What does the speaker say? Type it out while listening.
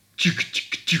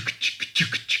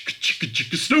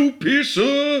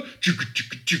Snowpiercer.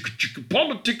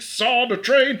 Politics on a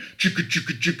train.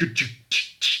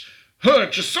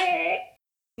 Hurt your soul.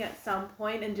 At some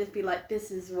point and just be like, this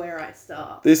is where I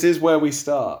start. This is where we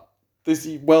start.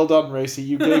 Well done, Racy.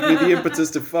 You gave me the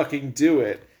impetus to fucking do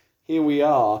it. Here we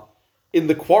are, in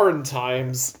the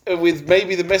quarantimes, with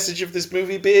maybe the message of this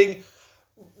movie being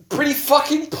pretty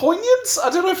fucking poignant. I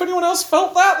don't know if anyone else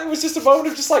felt that. It was just a moment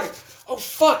of just like, oh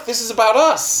fuck, this is about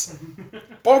us.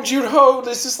 Bong Joon-ho,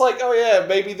 this is like, oh yeah,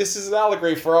 maybe this is an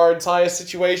allegory for our entire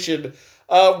situation.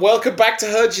 Welcome back to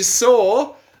Heard You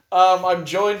Saw. I'm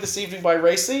joined this evening by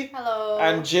Racy. Hello.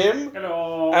 And Jim.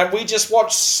 Hello. And we just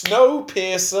watched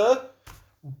Snowpiercer.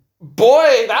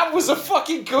 Boy, that was a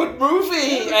fucking good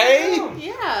movie, eh?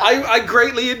 Yeah. I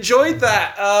greatly enjoyed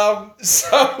that. I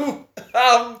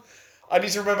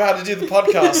need to remember how to do the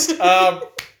podcast.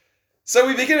 So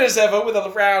we begin as ever with a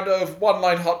round of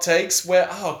one-line hot takes where,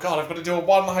 oh god, I've got to do a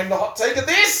one-line hot take of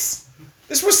this!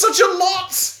 This was such a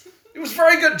lot! It was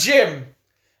very good. Jim,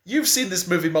 you've seen this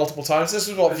movie multiple times. This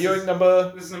is what, viewing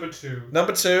number... This is number 2.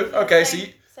 Number 2? Okay, so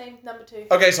you... Same number 2.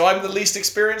 Okay, so I'm the least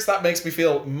experienced. That makes me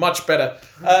feel much better.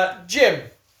 Jim,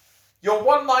 your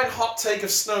one-line hot take of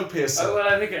Snowpiercer. Oh, well,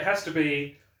 I think it has to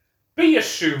be a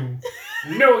shoe.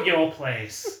 Know your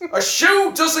place. A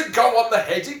shoe doesn't go on the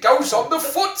head, it goes on the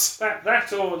foot.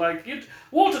 That's all. Like,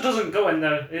 water doesn't go in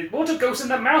water goes in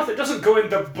the mouth. It doesn't go in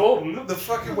the bum. The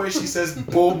fucking way she says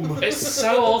bum. It's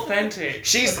so authentic. I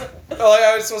just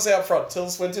want to say up front,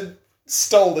 Tilda Swinton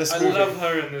stole this movie. I love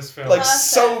her in this film. Like,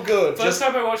 so good. First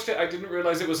time I watched it, I didn't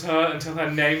realise it was her until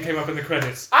her name came up in the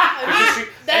credits. That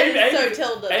is so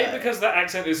Tilda. Because that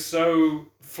accent is so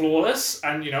flawless,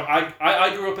 and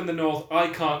I grew up in the north. I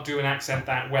can't do an accent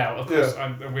that well. Of course, yeah.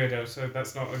 I'm a weirdo, so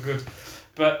that's not a good.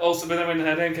 But then when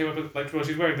her name came up, like, well,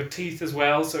 she's wearing the teeth as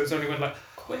well, so it's only when like.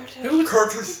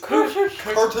 Curtis.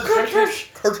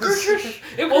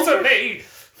 It wasn't me.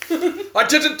 I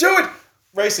didn't do it.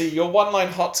 Racy, your one-line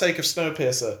hot take of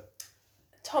Snowpiercer.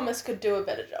 Thomas could do a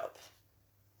better job.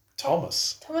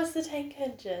 Thomas the Tank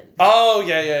Engine. Oh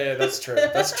yeah, that's true.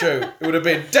 That's true. It would have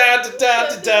been da da da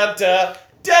da da da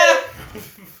da.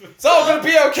 It's all gonna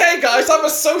be okay, guys. I'm a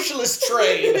socialist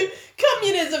train.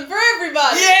 Communism for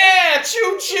everybody. Yeah,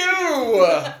 choo choo.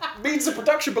 Means the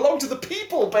production belonged to the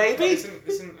people, baby.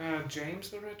 Isn't James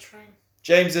the Red Train?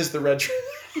 James is the Red Train.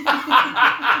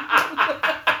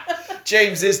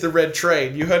 James is the Red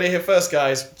Train. You heard it here first,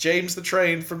 guys. James the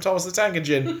Train from Thomas the Tank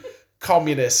Engine.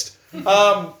 Communist.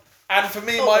 And for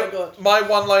me, my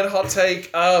one-line hot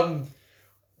take,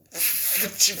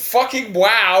 fucking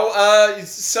wow.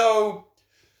 So...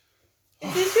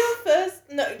 Is this your first...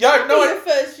 No, yeah, no, your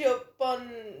first, your Bon...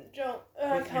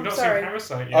 I'm sorry. Seen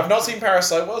Parasite yet. I've not seen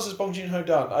Parasite. What else has Bong Joon-ho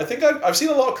done? I think I've seen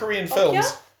a lot of Korean films.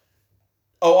 Okja?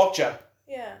 Oh, Okja.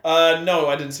 Yeah. No,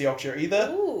 I didn't see Okja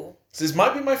either. Ooh. So this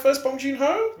might be my first Bong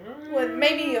Joon-ho? Well,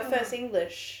 maybe your first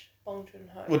English Bong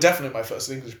Joon-ho. Well, definitely my first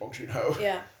English Bong Joon-ho.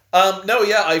 Yeah. No,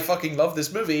 yeah, I fucking love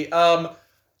this movie. I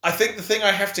think the thing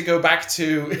I have to go back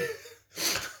to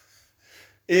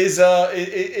is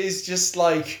just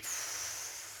like,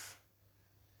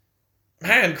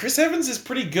 man, Chris Evans is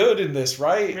pretty good in this,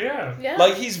 right? Yeah.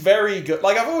 Like, he's very good.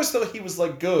 Like, I've always thought he was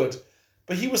like good,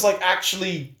 but he was like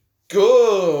actually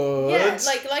good. Yeah,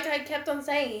 like I kept on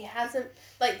saying, he hasn't,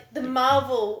 like, the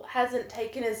Marvel hasn't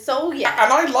taken his soul yet.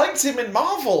 And I liked him in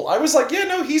Marvel. I was like, yeah,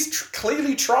 no, he's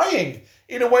clearly trying.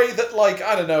 In a way that, like,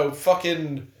 I don't know,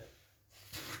 fucking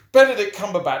Benedict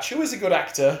Cumberbatch, who is a good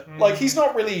actor, like, he's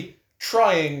not really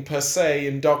trying, per se,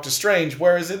 in Doctor Strange,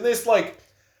 whereas in this, like,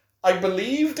 I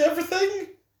believed everything?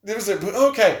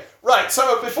 Okay, right,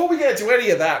 so before we get into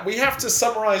any of that, we have to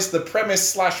summarize the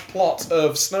premise/plot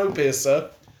of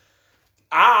Snowpiercer.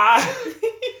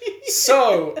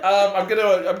 So, I'm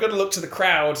gonna look to the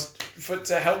crowd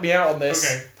to help me out on this.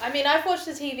 Okay. I mean, I've watched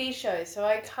the TV show, so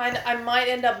I might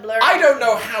end up blurring. I don't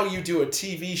know how you do a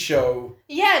TV show.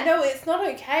 Yeah, no, it's not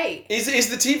okay. Is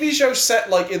the TV show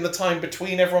set like in the time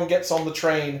between everyone gets on the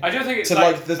train? I don't think it's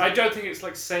I don't think it's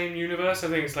like same universe. I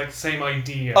think it's like same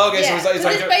idea. Okay, yeah, so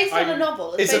it's based on a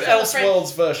novel. It's an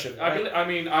Elseworlds version. Right?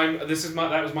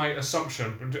 That was my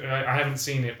assumption. I haven't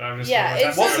seen it, but I'm just. Yeah,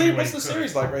 like, what's the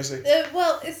series like, Racy?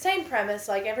 Well, it's same premise.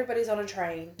 Like, everybody's on a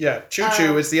train. Yeah, choo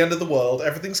choo. It's the end of the world.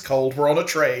 Everything's cold. We're on a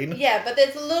train. Yeah, but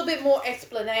there's a little bit more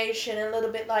explanation, a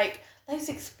little bit like, let's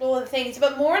explore the things,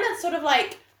 but more in a sort of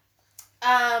like,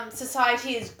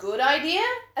 society is good idea,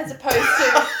 as opposed to...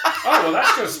 Oh, well,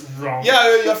 that's just wrong.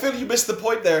 Yeah, I feel you missed the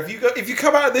point there. If you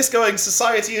come out of this going,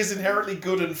 society is inherently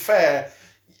good and fair,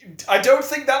 I don't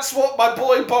think that's what my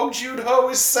boy Bong Joon-ho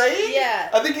is saying. Yeah.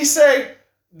 I think he's saying,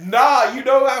 Nah, you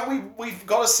know how we've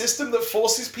got a system that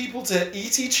forces people to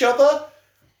eat each other?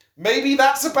 Maybe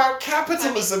that's about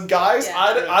capitalism, guys. yeah.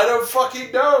 I don't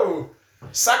fucking know.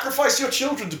 Sacrifice your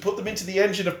children to put them into the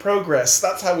engine of progress.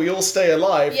 That's how we all stay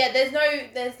alive. Yeah, there's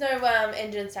no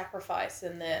engine sacrifice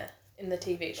in the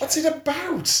TV show. What's it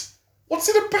about? What's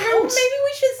it about? Well, maybe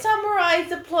we should summarize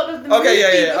the plot of the movie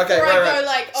Okay, before right, I right. go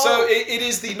like, oh. So it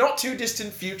is the not too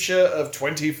distant future of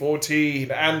 2014,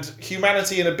 and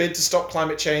humanity, in a bid to stop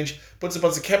climate change, puts a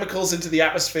bunch of chemicals into the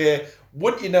atmosphere.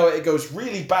 Wouldn't you know it, it goes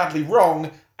really badly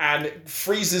wrong and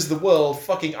freezes the world,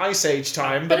 fucking Ice Age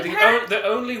time. But the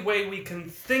only way we can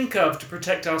think of to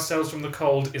protect ourselves from the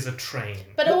cold is a train.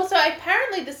 But also,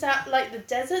 apparently, the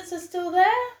deserts are still there.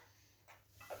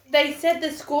 They said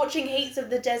the scorching heats of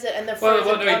the desert and the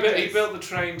frozen tundras. He built the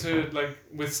train to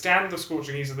withstand the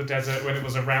scorching heats of the desert when it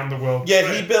was around the world. Yeah,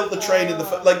 trip. he built the train in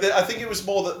the... I think it was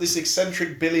more that this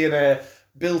eccentric billionaire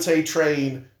built a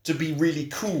train to be really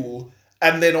cool,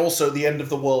 and then also the end of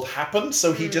the world happened,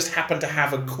 so he just happened to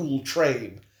have a cool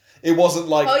train. It wasn't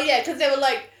like... Oh, yeah, because they were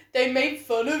like, they made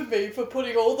fun of me for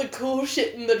putting all the cool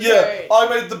shit in the train. Yeah, I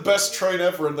made the best train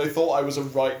ever, and they thought I was a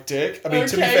right dick. I mean,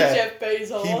 to be fair, Jeff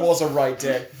Bezos. he was a right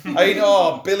dick. I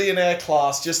mean, billionaire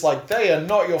class, just like, they are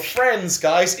not your friends,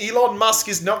 guys. Elon Musk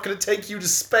is not going to take you to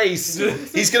space.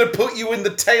 He's going to put you in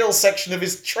the tail section of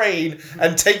his train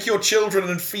and take your children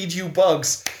and feed you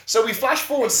bugs. So we flash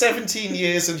forward 17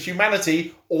 years, and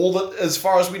humanity, all that, as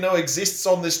far as we know, exists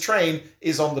on this train,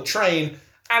 is on the train.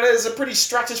 And it's a pretty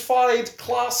stratified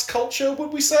class culture,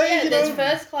 would we say? Yeah, there's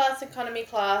first class, economy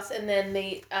class, and then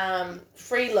the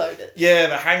freeloaders. Yeah,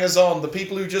 the hangers-on, the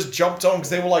people who just jumped on because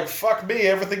they were like, fuck me,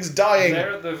 everything's dying.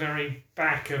 They're at the very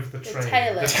back of the train.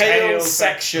 tail The tail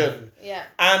section. Yeah.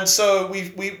 And so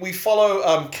we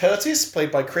follow Curtis,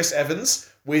 played by Chris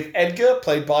Evans, with Edgar,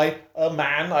 played by a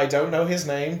man, I don't know his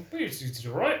name. Well, you did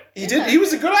all right. He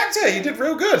was a good actor, he did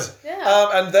real good.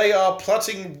 Yeah. And they are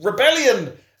plotting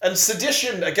rebellion and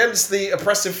sedition against the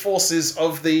oppressive forces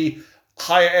of the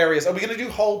higher areas. Are we going to do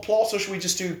whole plot, or should we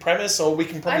just do premise, or we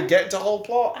can probably get into whole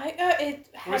plot? How do you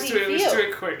feel? Let's do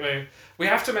it quickly. We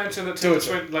have to mention that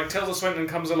Tilda Swinton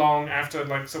comes along after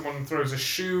someone throws a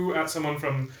shoe at someone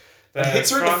from the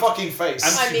hits her in the front, fucking face.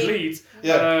 and she bleeds.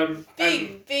 Yeah.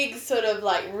 Big sort of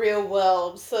real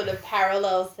world sort of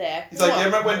parallels there. He's like, you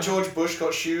remember when George Bush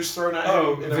got shoes thrown at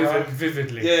him?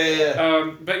 Vividly.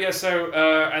 Yeah. But yeah, so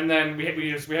and then we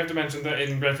have to mention that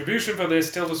in retribution for this,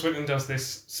 Tilda Swinton does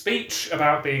this speech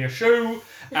about being a shoe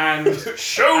and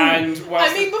And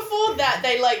before that,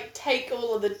 they take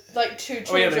all of the two children.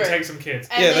 Oh yeah, they take some kids.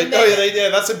 And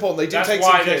that's important. They do That's take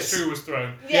why some the kids. shoe was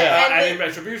thrown. Yeah, and in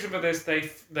retribution for this,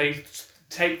 they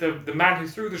take the man who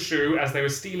threw the shoe as they were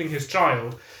stealing his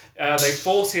child. They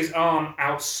force his arm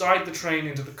outside the train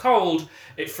into the cold.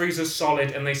 It freezes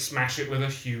solid, and they smash it with a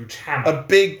huge hammer. A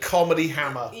big comedy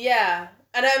hammer. Yeah,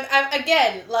 and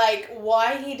again,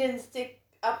 why he didn't stick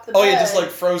up the. Oh bird. yeah, just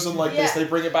frozen like this. They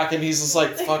bring it back, and he's just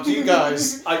like, "Fuck you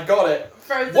guys, I got it."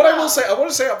 Frozen What up. I want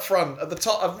to say up front, at the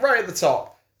top, right at the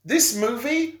top, this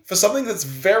movie, for something that's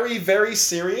very, very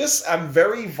serious and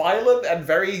very violent and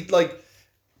very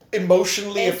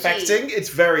emotionally Edgy. affecting, it's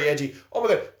very edgy. Oh my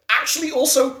god. Actually,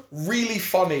 also really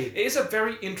funny. It is a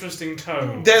very interesting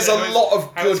tone. There's a lot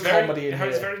of how good it's very- comedy in how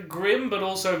here. It's very grim, but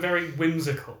also very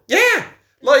whimsical. Yeah!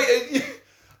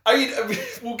 I mean,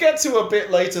 we'll get to a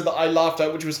bit later that I laughed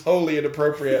at, which was wholly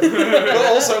inappropriate. But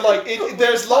also,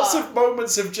 there's lots of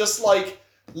moments of just,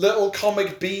 little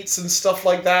comic beats and stuff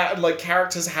like that, and,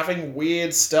 characters having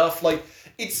weird stuff.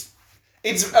 It's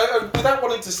without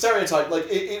wanting to stereotype,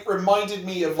 it reminded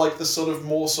me of, the sort of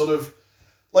more sort of...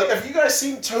 have you guys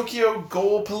seen Tokyo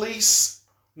Gore Police?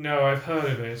 No, I've heard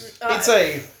of it. It's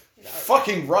a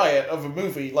fucking riot of a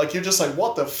movie. You're just like,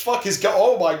 what the fuck is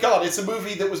oh my god, it's a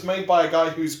movie that was made by a guy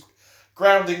whose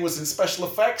grounding was in special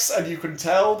effects, and you can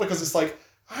tell because it's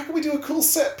how can we do a cool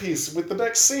set piece with the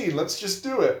next scene? Let's just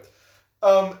do it.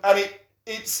 And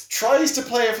it tries to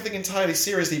play everything entirely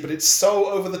seriously, but it's so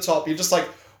over the top. You're just like,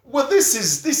 well, this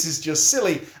is just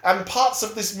silly. And parts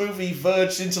of this movie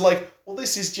verged into well,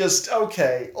 this is just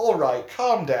okay, alright,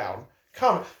 calm down.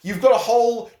 You've got a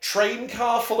whole train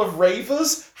car full of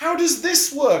ravers? How does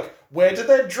this work? Where do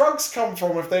their drugs come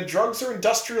from? If their drugs are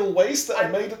industrial waste that are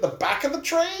made at the back of the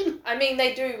train? I mean,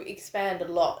 they do expand a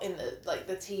lot in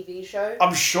the TV show.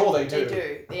 I'm sure they do. They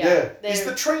do, yeah. Is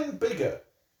the train bigger?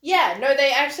 Yeah, no,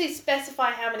 they actually specify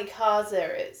how many cars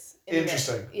there is.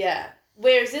 Interesting. Yeah.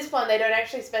 Whereas this one, they don't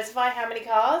actually specify how many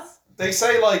cars. They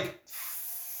say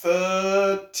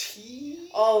 30?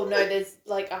 Oh, no, there's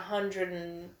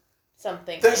 160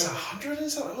 something. There's in- 100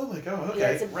 and something? Oh my god, okay. Yeah,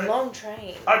 it's a right. long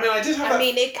train. I mean, I did have that... I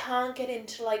mean, it can't get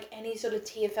into like any sort of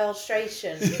TFL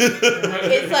station.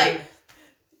 It's like,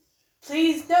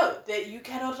 please note that you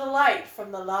cannot alight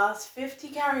from the last 50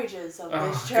 carriages of this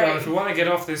Oh train. god, if we want to get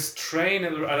off this train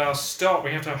at our stop,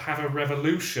 we have to have a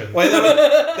revolution. Wait,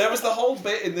 there was the whole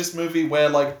bit in this movie where,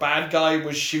 like, bad guy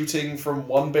was shooting from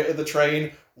one bit of the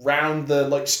train round the,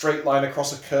 like, straight line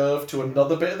across a curve to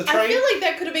another bit of the train. I feel like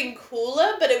that could have been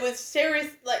cooler, but it was serious.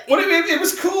 Like, Well, it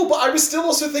was cool, but I was still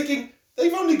also thinking,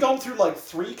 they've only gone through, like,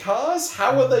 3 cars?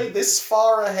 How are they this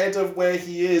far ahead of where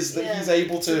he is that Yeah. he's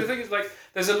able So the to... thing is, like,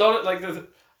 there's a lot of, like,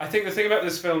 I think the thing about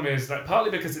this film is that partly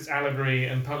because it's allegory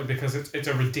and partly because it's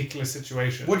a ridiculous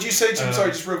situation. Would you say, Jim,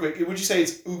 sorry, just real quick, would you say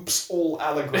it's oops, all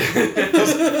allegory?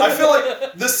 Because I feel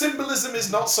like the symbolism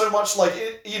is not so much like,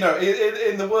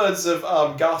 in the words of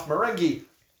Garth Marenghi,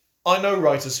 I know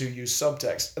writers who use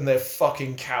subtext, and they're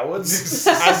fucking cowards.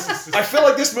 And I feel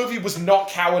like this movie was not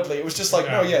cowardly. It was just like,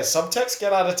 no, Yeah. subtext,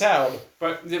 get out of town.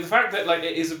 But the fact that, like,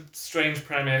 it is a strange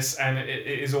premise and it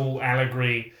is all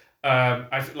allegory,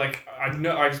 I've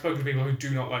spoken to people who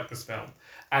do not like this film.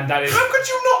 And that is... How could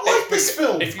you not like this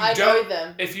film? If you I don't, know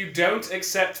them. If you don't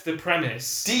accept the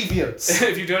premise... Deviants.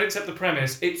 If you don't accept the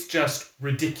premise, it's just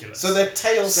ridiculous. So they're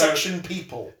tail So- section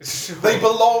people. So-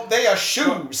 They are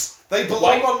shoes. They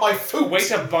belong Wait- on my foot. Way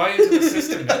to buy into the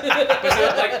system. But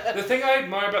like, the thing I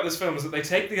admire about this film is that they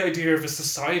take the idea of a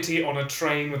society on a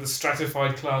train with a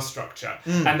stratified class structure,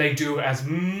 and they do as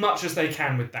much as they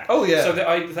can with that. Oh, yeah. So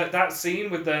that scene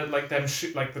with the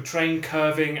the train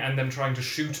curving and them trying to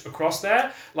shoot across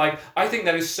there, like, I think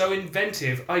that is so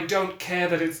inventive. I don't care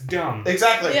that it's dumb.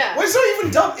 Exactly. Yeah. Well, it's not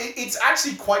even dumb. It's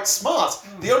actually quite smart.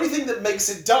 The only thing that makes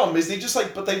it dumb is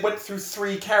they went through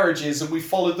 3 carriages and we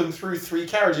followed them through 3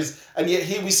 carriages, and yet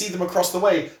here we see them across the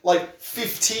way, like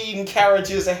 15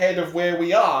 carriages ahead of where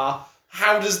we are.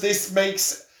 How does this make...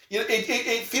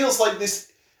 It feels like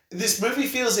this movie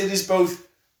feels it is both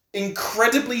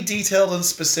incredibly detailed and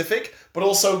specific, but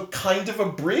also kind of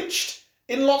abridged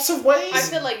in lots of ways. I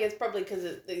feel like it's probably because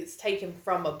it's taken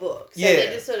from a book. So Yeah. they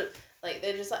just sort of, like,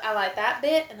 they're just like, I like that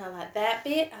bit, and I like that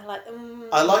bit, I like,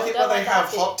 I like it don't when they that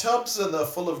have bit. hot tubs and they're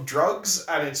full of drugs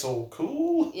and it's all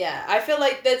cool. Yeah, I feel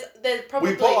like there's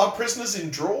probably... We put our prisoners in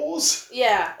drawers.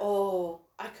 Yeah, oh,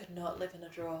 I could not live in a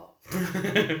drawer.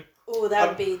 Oh, that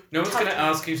would be No one's tough. going to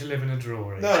ask you to live in a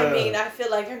drawer. No. I mean, I feel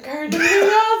like I'm currently being asked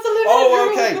to live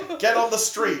Oh, in a okay. drawer. Get on the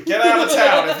street. Get out of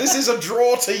town. If this is a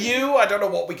draw to you, I don't know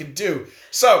what we can do.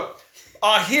 So,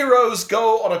 our heroes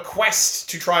go on a quest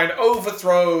to try and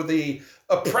overthrow the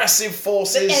oppressive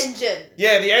forces. The engine.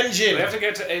 Yeah, the engine. They have to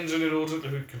get to engine in order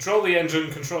to control the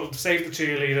engine, save the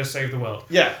cheerleader, save the world.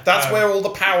 Yeah, that's where all the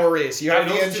power is. You have In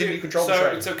the order engine, to- you control the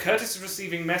train. So Curtis is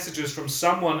receiving messages from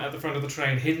someone at the front of the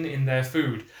train hidden in their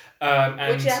food.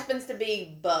 And Which happens to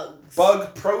be bugs.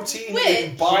 Bug protein in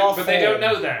Which- bar but they don't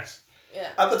form. know that. Yeah.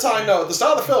 At the time, no. At the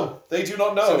start of the film, they do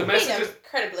not know. So the I mean, I'm messages,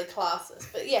 incredibly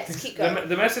classist, but yes, keep going.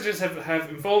 the messages have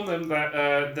informed them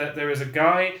that there is a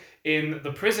guy in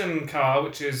the prison car,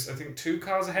 which is, I think, 2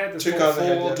 cars ahead. There's 2 cars four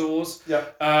ahead, yeah. doors. Yeah.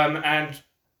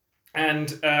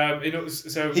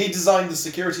 So He designed the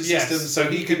security Yes, system so so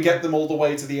he he could can- get them all the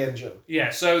way to the engine.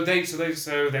 yeah, so they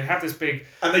have this big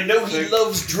And they know he So-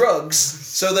 loves drugs,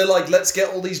 so they're like, let's get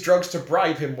all these drugs to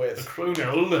bribe him with.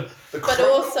 criminal. The But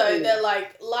criminal. also, they're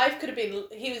like, life could have been.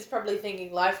 He was probably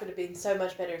thinking life would have been so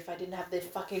much better if I didn't have this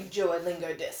fucking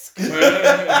Duolingo disc.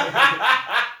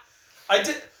 I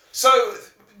did. So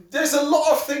there's a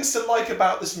lot of things to like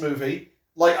about this movie.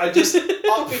 Like I just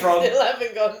up We front. still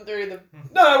haven't gone through them.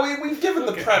 No, we've given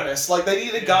the Okay. premise. Like they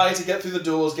need a guy to get through the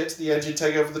doors, get to the engine,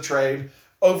 take over the train,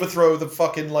 overthrow the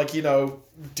fucking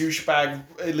douchebag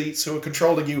elites who are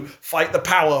controlling you, fight the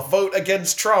power, vote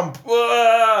against Trump.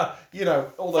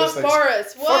 All those Fuck things.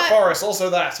 Boris. Fuck What? Boris. Also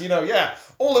that. Yeah.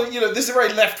 All of this is a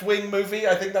very left wing movie.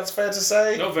 I think that's fair to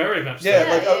say. Not very much.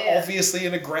 Yeah, Yeah, yeah. obviously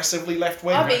an aggressively left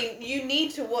wing. I mean, you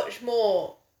need to watch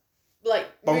more. Like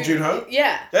Bong movie- Joon-ho?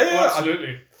 Yeah. Yeah.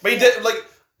 Absolutely. I mean,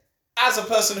 as a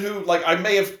person who, I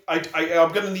may have,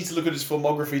 I'm going to need to look at his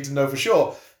filmography to know for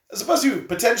sure. As a person who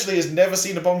potentially has never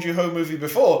seen a Bong Joon-ho movie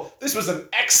before, this was an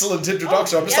excellent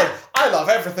introduction. I'm just yeah. like, I love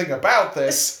everything about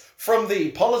this. From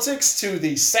the politics, to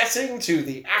the setting, to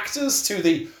the actors, to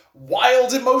the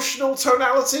wild emotional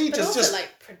tonality. But also, like,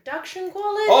 production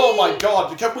quality. Oh my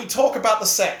god, can we talk about the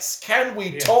sets? Can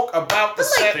we talk about the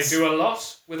But, like, They sets? do a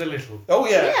lot with a little. Oh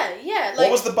yeah. Yeah. Like,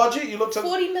 What was the budget? You looked at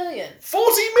 40 million.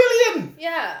 40 million!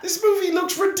 Yeah. This movie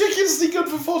looks ridiculously good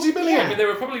for 40 million. I mean, they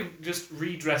were probably just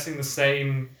redressing the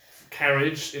same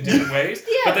carriage in different ways.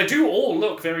 Yeah. But they do all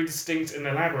look very distinct and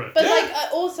elaborate. But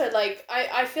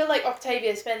I feel like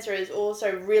Octavia Spencer is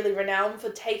also really renowned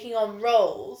for taking on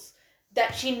roles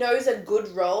that she knows are good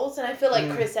roles, and I feel like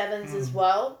Chris Evans as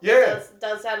well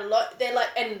does that a lot. They're like,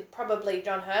 and probably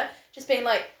John Hurt, just being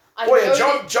like,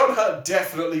 John Hurt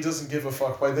definitely doesn't give a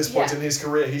fuck by this point in his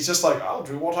career. He's just like, I'll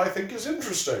do what I think is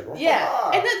interesting.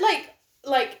 Yeah, and then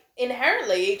like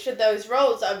inherently each of those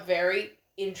roles are very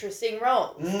interesting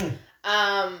roles.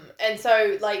 And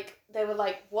so like they were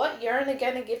like, what? You're only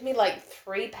going to give me like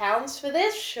 £3 for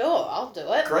this? Sure, I'll do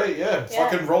it. Great, yeah.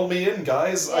 Fucking roll me in,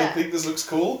 guys. Yeah. I think this looks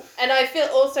cool. And I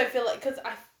also feel like, because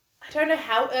I don't know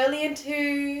how early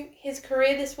into his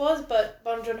career this was, but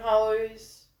Bong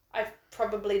Joon-ho's, I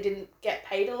probably didn't get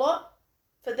paid a lot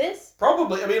for this.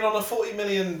 Probably. I mean, on a $40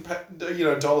 million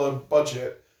dollar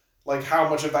budget, like how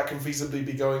much of that can feasibly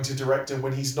be going to director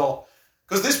when he's not?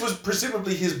 Because this was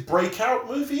presumably his breakout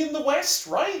movie in the West,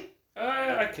 right?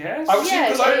 I guess.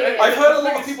 I've heard a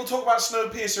lot of people talk about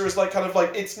Snowpiercer as like kind of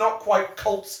like it's not quite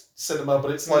cult cinema,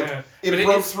 but it's like it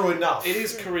broke through enough. It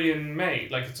is Korean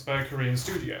made, like it's by a Korean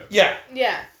studio. Yeah.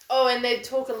 Yeah. Oh, and they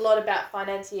talk a lot about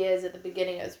financiers at the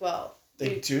beginning as well.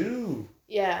 They do.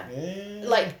 Yeah. Yeah.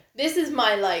 Like this is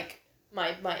my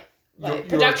Your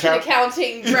production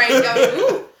accounting brain going,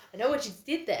 ooh, I know what you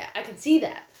did there. I can see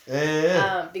that.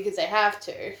 Yeah. Because they have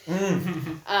to.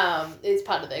 It's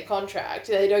part of their contract.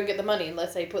 They don't get the money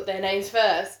unless they put their names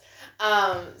first.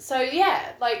 So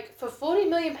yeah, like for £40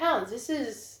 million, this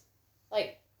is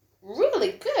like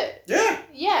really good. Yeah.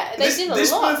 Yeah, they did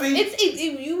a lot.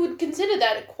 You would consider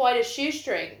that quite a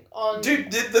shoestring on.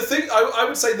 Dude, the thing I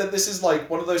would say that this is like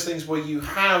one of those things where you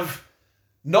have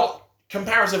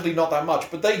comparatively not that much,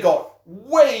 but they got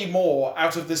way more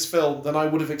out of this film than I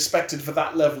would have expected for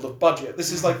that level of budget.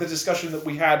 This is like the discussion that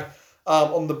we had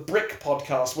on the Brick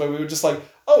podcast, where we were just like,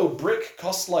 oh, Brick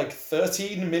costs like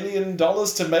 $13 million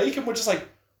to make, and we're just like,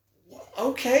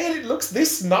 okay, and it looks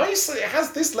this nice, it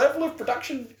has this level of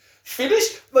production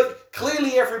finish. Like,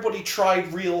 clearly everybody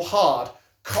tried real hard.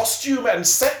 Costume and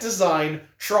set design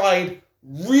tried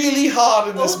really hard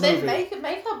in this movie.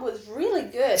 Makeup was really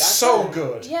good. So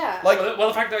good. Yeah. Like, well,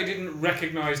 the fact that I didn't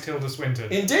recognise Tilda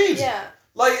Swinton. Indeed. Yeah.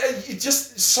 Like,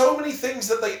 just so many things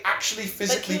that they actually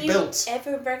physically built. But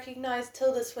can you ever recognise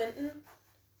Tilda Swinton?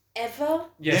 Ever?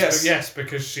 Yes,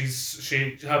 because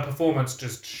her performance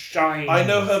just shines. I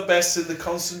know her best in the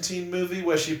Constantine movie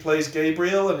where she plays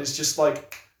Gabriel, and it's just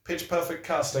like pitch perfect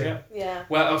casting. Yeah.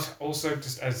 Well, also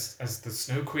just as the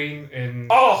Snow Queen in.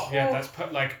 That's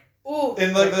like. Ooh.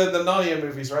 In like the Narnia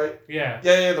movies, right? Yeah.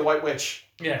 Yeah, the White Witch.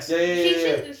 Yes.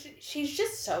 Yeah. She's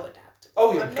just so adaptable.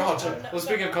 Oh yeah, God. Well,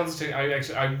 speaking of Constantine,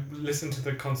 I listened to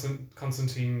the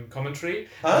Constantine commentary,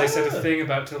 and they said a thing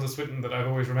about Tilda Swinton that I've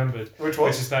always remembered. Which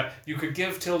was? Which is that you could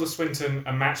give Tilda Swinton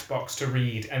a matchbox to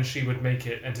read, and she would make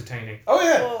it entertaining. Oh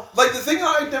yeah. Like the thing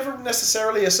I'd never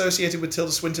necessarily associated with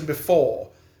Tilda Swinton before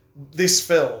this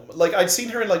film, like I'd seen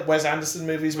her in like Wes Anderson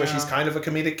movies where she's kind of a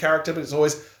comedic character, but it's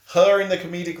always her in the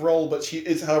comedic role, but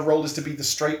her role is to be the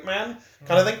straight man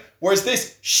kind of thing. Whereas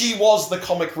this, she was the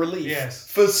comic relief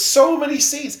for so many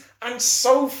scenes, and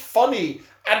so funny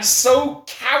and so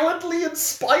cowardly and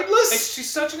spineless. She's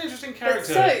such an interesting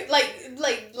character. But so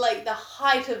like the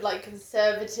height of like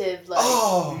conservative like.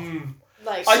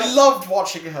 I loved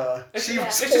watching her. She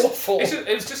was awful.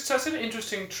 It was just such an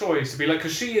interesting choice to be like,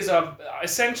 because she is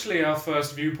essentially our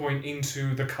first viewpoint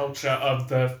into the culture of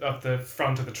the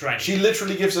front of the train. She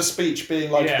literally gives a speech being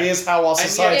like, "Here's how our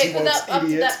society works, up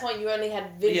to that point, you only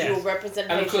had visual representation.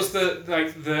 And of course,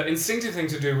 the instinctive thing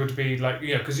to do would be like,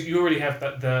 because you already have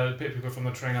that the people from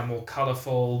the train are more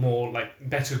colourful, more like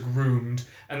better groomed,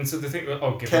 and so the thing,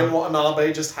 Ken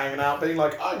Watanabe just hanging out, being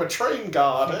like, "I'm a train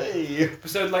guard, hey."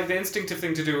 So like the instinctive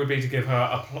thing to do would be to give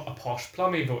her a posh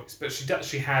plummy voice, but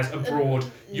she has a broad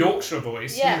Yorkshire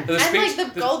voice. Yeah, and like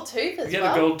the gold tooth as well.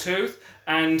 Yeah, the gold tooth,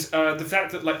 and the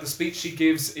fact that like the speech she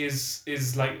gives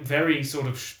is like very sort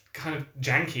of kind of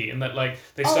janky, and that like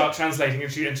they start translating, and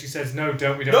she says, "No,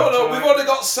 don't we don't." No, we've only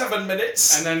got 7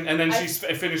 minutes. And then she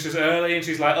finishes early, and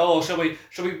she's like, "Oh, shall we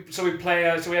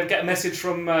get a message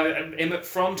from him at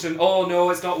front?" And oh no,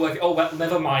 it's not working. Oh well,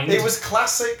 never mind. It was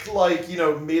classic, like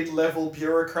mid-level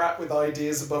bureaucrat with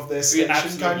ideas above their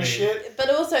station kind of shit. But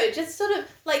also, just sort of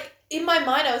like in my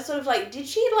mind, I was sort of like, did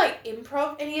she like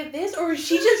improv any of this, or is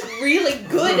she just really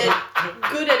good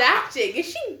at acting? Is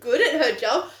she good at her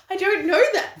job? I don't know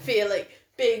that feeling,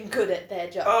 being good at their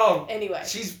job. Oh, anyway,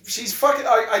 she's fucking.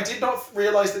 I did not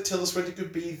realize that Tilda Swinton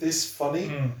could be this funny.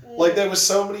 Like there were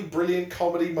so many brilliant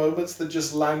comedy moments that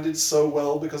just landed so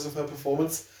well because of her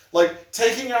performance. Like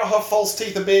taking out her false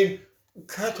teeth and being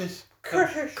Curtis.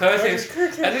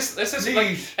 Curtis. And this is like,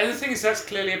 Niche. and the thing is, that's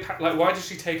clearly like, why did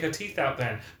she take her teeth out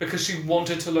then? Because she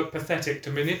wanted to look pathetic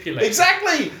to manipulate.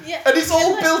 Exactly. Yeah. And it's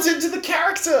all like, built into the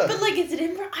character. But like, is it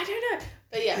improv? I don't know.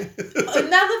 But yeah,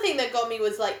 another thing that got me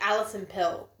was like Alison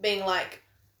Pill being like,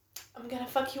 "I'm gonna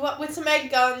fuck you up with some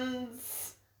egg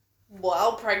guns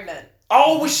while pregnant."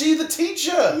 Oh, was she the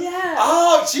teacher? Yeah.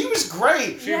 Oh, she was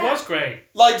great. She Yeah. was great.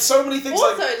 Like so many things,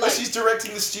 Also, like like- she's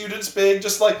directing the students, being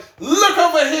just like, "Look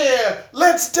over here,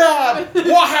 let's dab.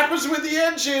 What happens with the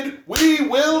engine? We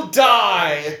will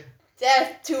die.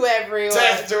 Death to everyone.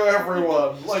 Death to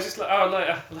everyone." Like, just like,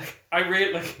 oh, like I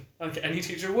really like any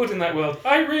teacher would in that world.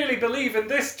 I really believe in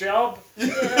this job.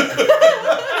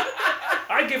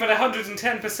 I give it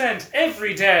 110%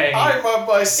 every day. I'm on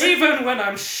my Even when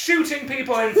I'm shooting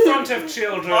people in front of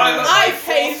children. I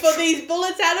paid for these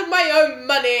bullets out of my own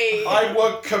money. I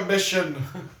work commission.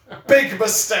 Big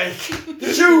mistake.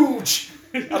 Huge.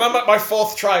 And I'm at my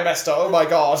 4th trimester. Oh my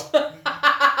god.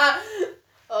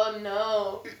 Oh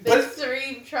no. But- There's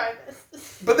 3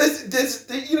 trimesters. But there's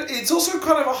you know, it's also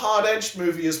kind of a hard-edged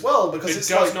movie as well because it it's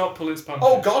does like, not pull its punches.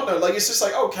 oh god no, like it's just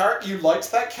like, oh, character, you liked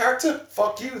that character?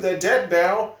 Fuck you, they're dead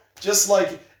now. Just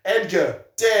like Edgar,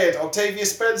 dead. Octavia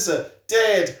Spencer,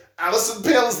 dead. Alison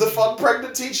Pill's the fun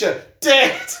pregnant teacher,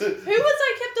 dead. Who was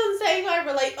I kept on saying I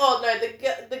relate? Oh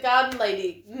no, the garden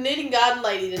lady, knitting garden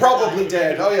lady. Didn't Probably die.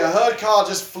 dead. Oh yeah, her car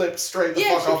just flipped straight the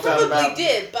Yeah, fuck she off down the probably mountain.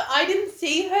 did, but I didn't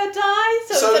see her die.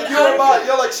 So, So it's an you're right.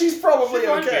 You're like, she's probably She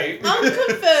might okay. be.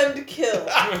 unconfirmed kill.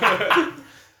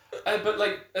 But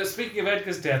like speaking of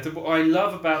Edgar's death, what I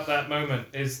love about that moment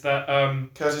is that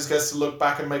Curtis gets to look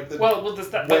back and make the well there's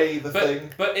that weigh but, the but, thing.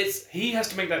 but it's he has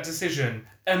to make that decision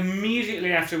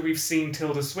immediately after we've seen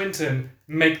Tilda Swinton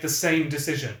make the same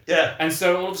decision. Yeah. And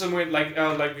so all of a sudden we're like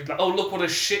oh look what a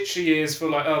shit she is for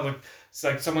like oh like it's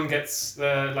like someone gets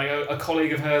like a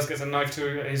colleague of hers gets a knife to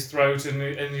his throat and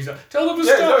he's like tell them to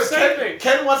Yeah, stop no, save me.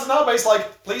 Ken Watanabe's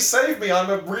like, please save me, I'm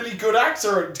a really good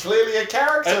actor and clearly a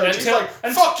character. And she's like,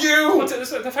 and- fuck you! Well,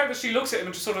 the fact that she looks at him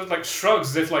and just sort of like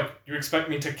shrugs as if like you expect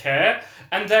me to care,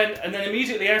 and then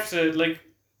immediately after like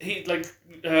he like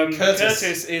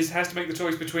Curtis has to make the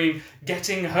choice between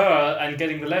getting her and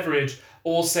getting the leverage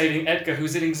or saving Edgar,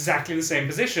 who's in exactly the same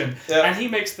position, Yeah. and he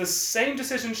makes the same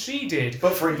decision she did,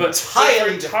 But for for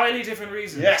entirely entirely different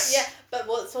reasons. Yes. Yeah, but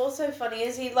what's also funny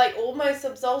is he like almost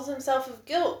absolves himself of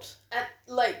guilt at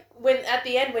like when at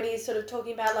the end when he's sort of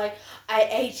talking about like I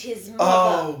ate his mother.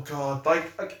 Oh god, like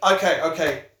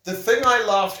okay. The thing I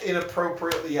laughed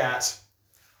inappropriately at,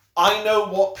 I know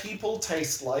what people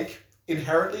taste like.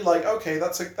 Inherently, like, okay,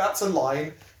 that's a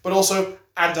line, but also,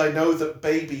 and I know that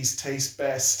babies taste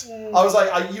best. I was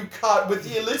like, you can't, with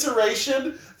the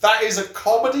alliteration, that is a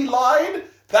comedy line.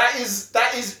 That is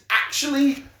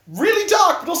actually really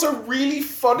dark, but also really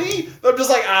funny. I'm just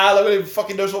like, nobody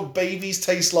fucking knows what babies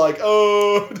taste like.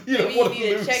 Oh, Maybe what you a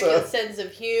need to loser. check your sense of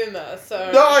humor.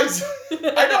 So No,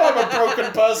 I know I'm a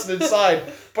broken person inside,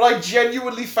 but I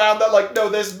genuinely found that, like, no,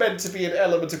 there's meant to be an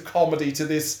element of comedy to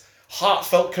this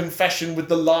heartfelt confession with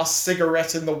the last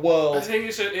cigarette in the I world. think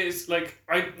it's like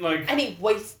and he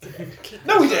wasted it.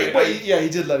 No, he did. Well, yeah, he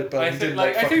did let it burn. I He think did,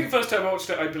 like I fucking- think the first time I watched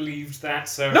it I believed that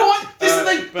so No, this is the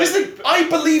but- thing. This is the thing. I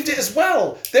believed it as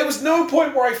well. There was no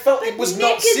point where I felt it was Nick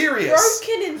not is serious.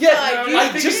 broken inside. Yeah, no, I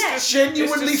think just it's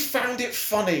genuinely it's just- found it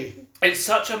funny. It's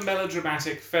such a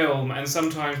melodramatic film, and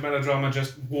sometimes melodrama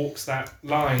just walks that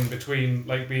line between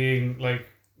like being like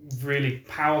really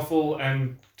powerful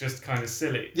and just kind of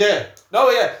silly. Yeah. No,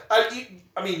 yeah.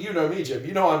 I mean, you know me, Jim.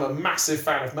 You know I'm a massive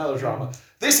fan of melodrama.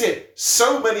 This hit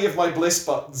so many of my bliss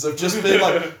buttons have just been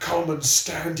like, come and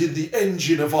stand in the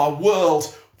engine of our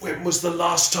world. When was the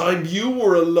last time you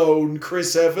were alone,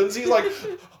 Chris Evans? He's like,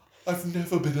 I've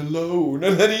never been alone.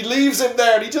 And then he leaves him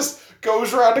there and he just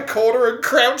goes around a corner and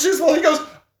crouches while he goes,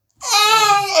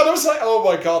 oh! And I was like, oh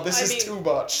my god, this is too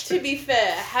much. To be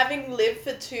fair, having lived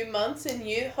for 2 months in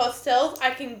youth hostels,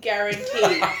 I can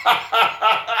guarantee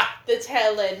the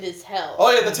tail end is hell.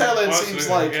 Oh yeah, the tail end Absolutely, seems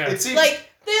like, yeah. it seems... Like,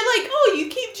 they're like, oh, you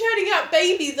keep churning out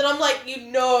babies, and I'm like,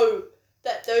 you know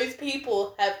that those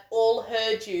people have all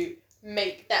heard you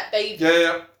make that baby.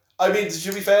 Yeah. I mean,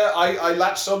 to be fair, I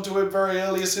latched onto him very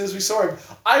early as soon as we saw him.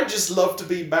 I just love to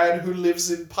be man who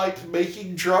lives in pipe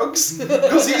making drugs.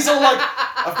 Because he's all like,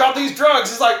 I've got these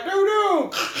drugs. He's like, no.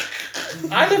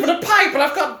 I live in a pipe and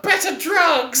I've got better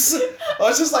drugs. I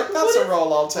was just like, that's a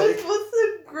role I'll take. What's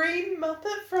the green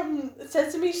Muppet from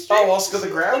Sesame Street? Oh, Oscar the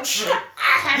Grouch?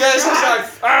 Yes,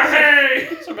 he's like, Hey!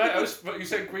 So, mate, you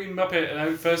said Green Muppet,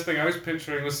 and the first thing I was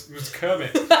picturing was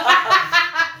Kermit.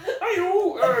 Hey,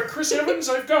 Chris Evans,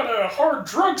 I've got hard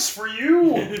drugs for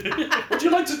you. Would you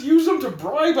like to use them to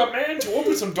bribe a man to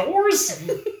open some doors? Say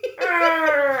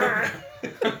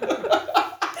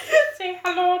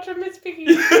hello to Miss Piggy.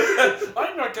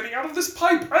 I'm not getting out of this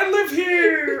pipe. I live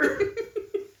here.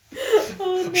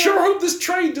 Oh, no. Sure hope this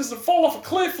train doesn't fall off a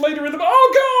cliff later in the...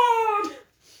 Oh, God!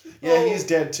 Yeah, he's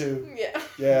dead too. Yeah.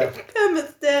 Yeah.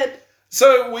 Kermit's dead.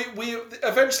 So we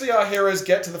eventually our heroes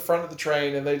get to the front of the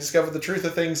train and they discover the truth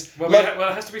of things. Well, it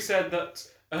has to be said that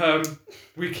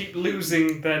we keep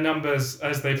losing their numbers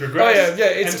as they progress. Oh, yeah,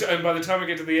 it's... And by the time we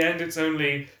get to the end, it's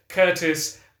only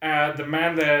Curtis, the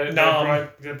man they're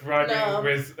bribing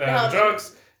with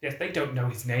drugs. Yes, they don't know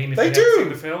his name if they haven't seen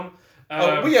the film.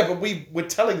 But we were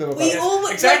telling them about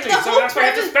it. Exactly, so that's why I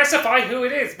have to specify who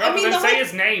it is, rather than say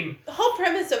his name. The whole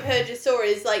premise of Heard You Saw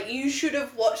is like, you should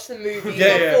have watched the movie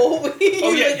before we...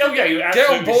 You absolutely Get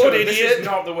on board, should. idiot. This is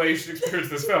not the way you should experience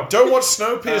this film. Don't watch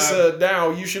Snowpiercer now.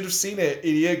 You should have seen it,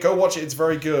 idiot. Go watch it. It's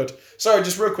very good. Sorry,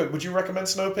 just real quick. Would you recommend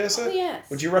Snowpiercer? Oh, yes.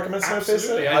 Would you recommend Snowpiercer?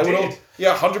 Absolutely, I did.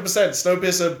 Yeah, 100%.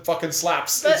 Snowpiercer fucking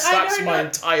slaps. But it slaps I don't my know.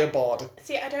 entire bod.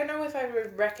 See, I don't know if I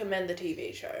would recommend the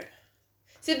TV show.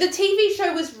 See, the TV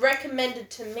show was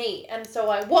recommended to me, and so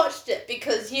I watched it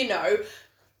because, you know,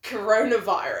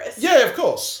 coronavirus. Yeah, of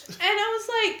course. And I was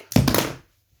like,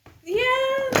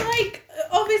 yeah, like,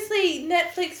 obviously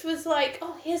Netflix was like,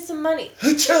 oh, here's some money.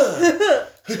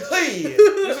 Hey.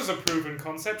 This is a proven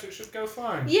concept, it should go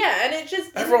fine. Yeah, and it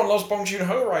just... Everyone loves Bong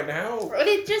Joon-ho right now. But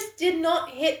it just did not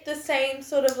hit the same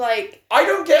sort of, like... I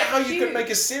don't get how you could make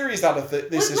a series out of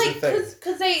this. Is like,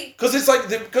 the thing. Because it's like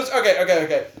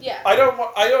okay. Yeah. I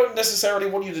don't necessarily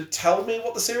want you to tell me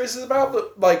what the series is about,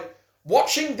 but like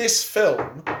watching this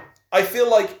film, I feel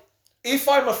like if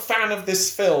I'm a fan of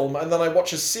this film and then I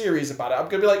watch a series about it, I'm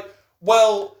gonna be like,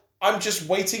 well, I'm just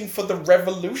waiting for the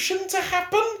revolution to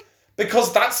happen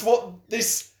because that's what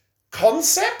this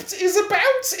concept is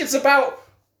about. It's about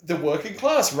the working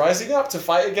class rising up to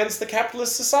fight against the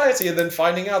capitalist society and then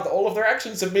finding out that all of their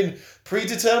actions have been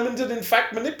predetermined and in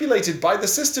fact manipulated by the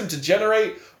system to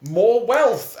generate more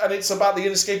wealth, and it's about the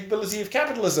inescapability of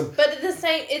capitalism. But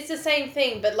it's the same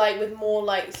thing, but like with more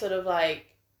like sort of like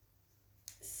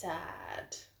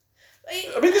sad.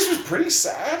 I mean, this was pretty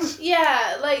sad.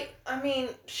 Yeah, like, I mean,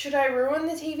 should I ruin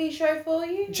the TV show for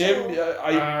you? Jim,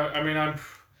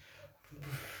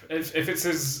 If it's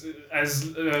as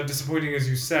disappointing as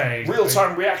you say...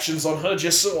 Real-time reactions on Heard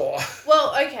You Saw.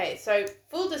 Well, okay, so,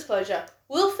 full disclosure,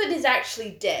 Wilford is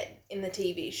actually dead in the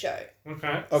TV show.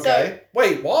 Okay. Okay.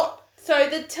 Wait, what? So,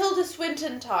 the Tilda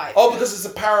Swinton type. Oh, because it's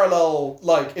a parallel,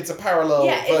 it's a parallel...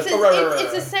 Yeah, it's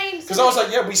the same... Because I was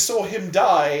like, yeah, we saw him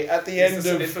die at the end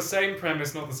of... It's the same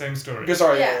premise, not the same story.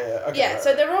 Sorry, yeah. Okay,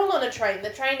 so they're all on a train.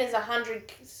 The train is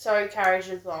 100 so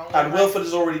carriages long. And Wilford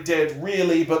is already dead,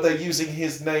 really, but they're using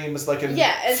his name as like a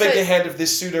figurehead of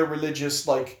this pseudo-religious,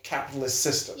 capitalist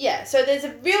system. Yeah, so there's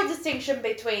a real distinction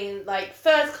between,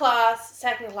 first class,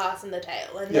 second class, and the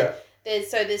tail. And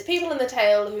there's people in the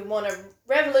tail who want to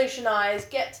revolutionize,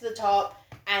 get to the top,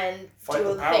 and fight do all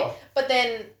the the power. thing. But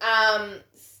then,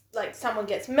 someone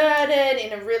gets murdered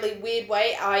in a really weird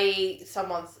way, i.e.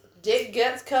 someone's dick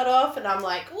gets cut off, and I'm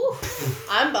like, ooh,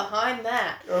 I'm behind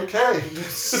that. Okay.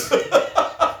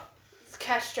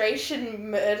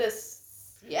 Castration, murder,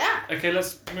 yeah. Okay,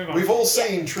 let's move on. We've all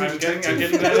seen True Detective. I'm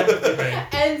getting there.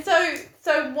 And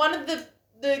so one of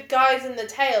the guys in the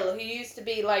tail who used to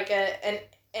be like an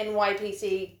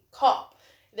NYPD cop,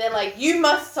 they're like, you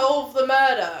must solve the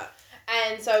murder.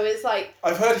 And so it's like...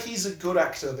 I've heard he's a good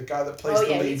actor, the guy that plays the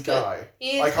lead guy.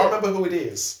 I can't remember who it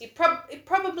is.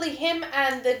 Probably him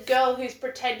and the girl who's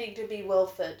pretending to be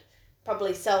Wilford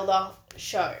probably sell the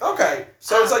show. Okay.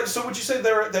 So it's so would you say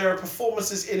there are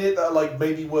performances in it that are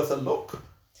maybe worth a look?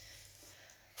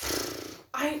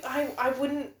 I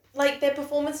wouldn't... their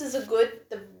performances are good,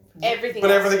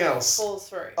 everything else falls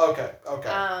through. Okay.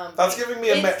 That's giving me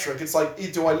a metric. It's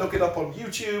do I look it up on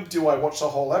YouTube? Do I watch the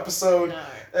whole episode? No.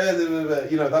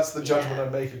 That's the judgment I'm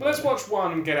making. But let's watch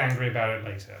one and get angry about it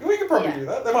later. We could probably do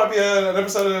that. There might be an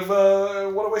episode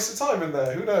of What a Waste of Time in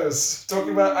there. Who knows?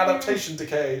 Talking about adaptation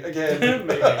decay again.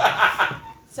 Maybe.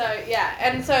 So, yeah,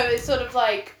 and so it's sort of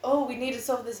we need to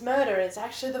solve this murder. It's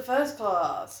actually the first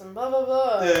class, and blah, blah,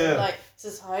 blah. Yeah. And,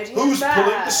 society Who's is bad.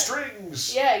 pulling the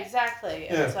strings? Yeah, exactly.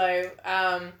 Yeah. And so,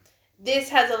 this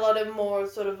has a lot of more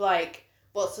sort of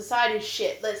society's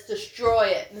shit, let's destroy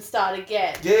it and start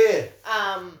again. Yeah.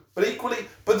 But equally,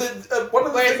 one of the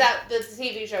whereas the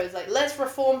TV show is let's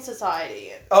reform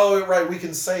society. Oh, right, we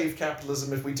can save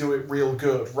capitalism if we do it real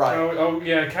good, right. Oh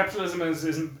yeah, capitalism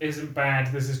isn't bad,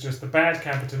 this is just the bad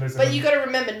capitalism. But you got to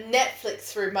remember, Netflix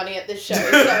threw money at this show,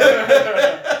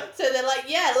 so... So they're like,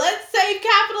 yeah, let's save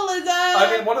capitalism.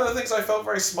 I mean, one of the things I felt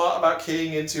very smart about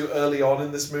keying into early on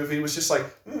in this movie was just like,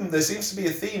 there seems to be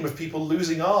a theme of people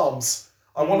losing arms.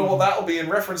 I wonder what that'll be in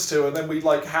reference to. And then we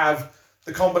like have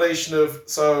the combination of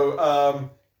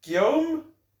Guillaume?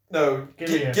 No,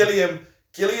 Gilliam.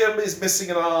 Gilliam is missing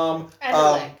an arm. And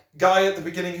a leg. Guy at the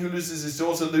beginning who loses his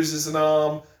daughter loses an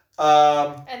arm.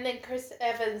 And then Chris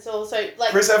Evans also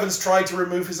Chris Evans tried to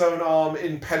remove his own arm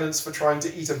in penance for trying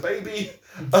to eat a baby,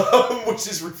 which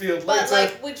is revealed later.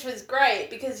 But which was great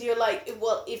because you're like,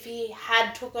 well, if he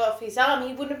had took off his arm,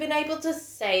 he wouldn't have been able to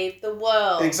save the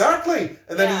world. Exactly,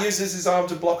 and then he uses his arm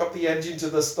to block up the engine to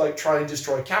this try and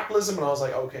destroy capitalism. And I was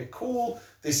like, okay, cool,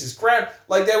 this is grand.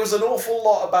 Like there was an awful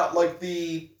lot about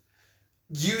the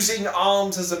using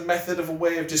arms as a method of a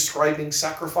way of describing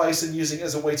sacrifice and using it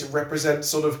as a way to represent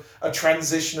sort of a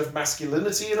transition of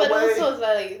masculinity in a way. But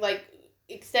also like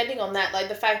extending on that, like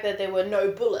the fact that there were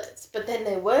no bullets, but then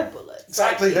there were bullets.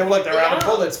 Exactly, they were they're out of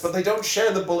bullets, but they don't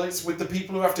share the bullets with the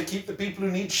people who have to keep the people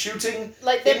who need shooting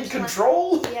in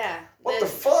control. Yeah. What the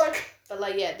fuck? But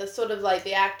the sort of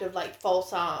the act of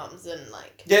false arms and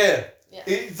Yeah. Yeah.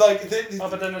 It's but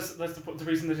then that's the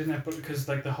reason they didn't have, but because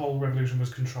the whole revolution was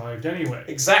contrived anyway.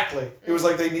 Exactly. It was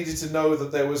they needed to know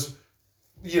that there was,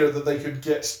 that they could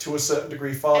get to a certain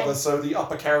degree farther, so the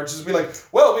upper carriages would be like,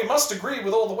 well, we must agree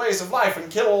with all the ways of life and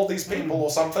kill all these people or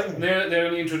something. They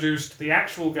only introduced the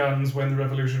actual guns when the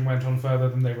revolution went on further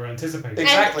than they were anticipating.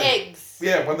 Exactly. And eggs.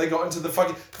 Yeah, when they got into the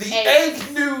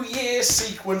egg New Year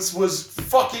sequence was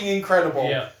fucking incredible.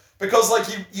 Yeah. Because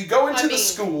you go into the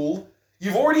school.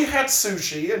 You've already had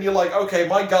sushi, and you're like, okay,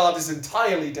 my guard is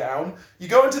entirely down. You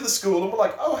go into the school, and we're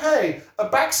like, oh, hey, a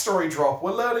backstory drop.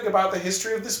 We're learning about the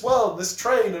history of this world, this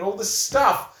train, and all this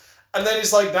stuff. And then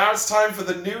it's like, now it's time for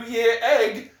the New Year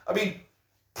egg. I mean,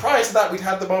 prior to that, we'd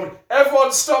had the moment,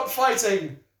 everyone stop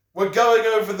fighting. We're going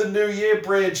over the New Year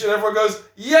bridge. And everyone goes,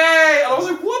 yay! And I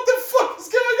was like, what the fuck is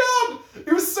going on?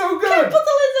 It was so good.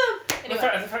 Capitalism! Anyway.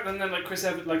 The fact that then Chris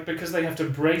Evans, because they have to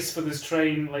brace for this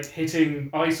train hitting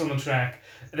ice on the track,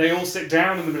 they all sit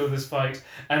down in the middle of this fight,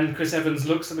 and Chris Evans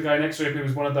looks at the guy next to him who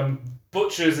was one of them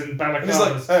butchers in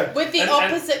balaclavas. Hey. With the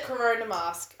opposite Corona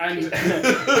mask. And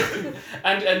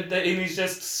and he's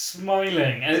just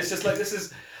smiling, and it's just this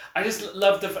is. I just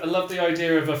love the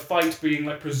idea of a fight being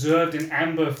preserved in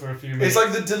amber for a few minutes.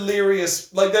 It's the delirious,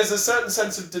 there's a certain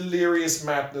sense of delirious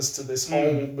madness to this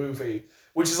whole movie,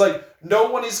 which is no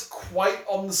one is quite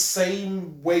on the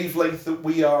same wavelength that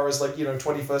we are as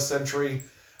 21st century,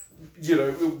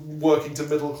 working to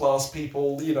middle class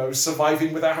people,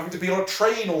 surviving without having to be on a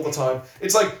train all the time.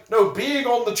 It's no, being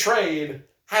on the train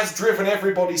has driven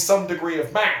everybody some degree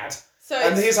of mad.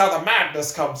 And here's how the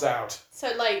madness comes out. So,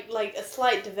 a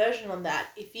slight diversion on that.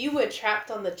 If you were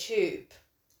trapped on the tube...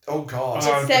 Oh, God.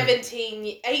 For 18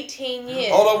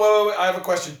 years... Hold on, wait. I have a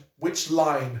question. Which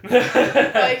line?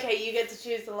 Okay, you get to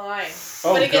choose the line.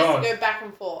 But it gets to go back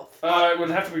and forth. It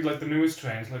would have to be the newest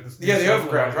trains. The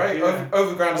Overground, right? Yeah.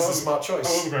 Overground is a smart choice.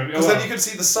 Overground. Because then you can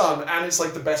see the sun, and it's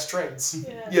the best trains.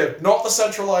 Yeah, not the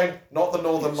Central Line, not the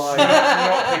Northern Line.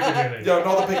 Not Piccadilly. Yeah,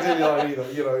 not the Piccadilly Line either.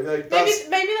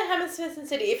 Maybe the Hammersmith and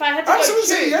City. If I had to go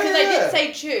tube, because I did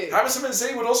say tube. Hammersmith and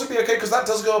City would also be okay, because that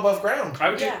does go above ground. I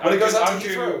would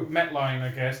do Met Line, I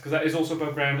guess, because that is also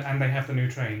above ground, and they have the new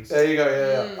trains. There you go,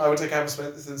 yeah. I would take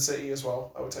Hammersmith and City as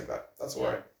well. I would take that. That's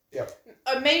alright. Yeah.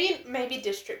 Maybe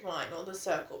District Line or the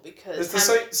Circle, because it's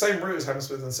the same route as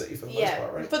Hammersmith and City for the most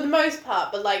part, right? For the most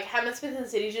part, but Hammersmith and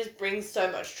City just brings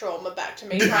so much trauma back to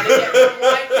me trying to get from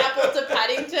Whitechapel to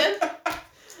Paddington.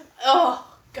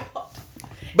 Oh God.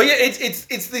 But yeah,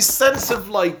 it's this sense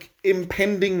of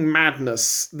impending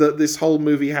madness that this whole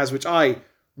movie has, which I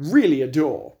really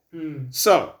adore.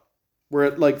 So we're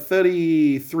at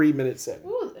 33 minutes in.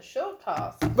 Ooh, the short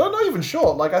cast. No, not even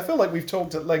short. I feel we've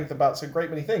talked at length about some great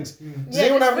many things. Does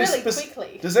anyone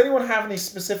have any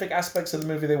specific aspects of the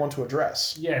movie they want to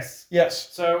address? Yes.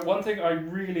 So one thing I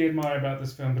really admire about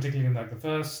this film, particularly in the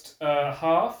first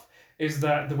half, is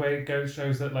that the way it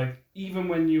shows that even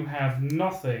when you have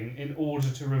nothing, in order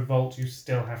to revolt, you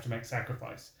still have to make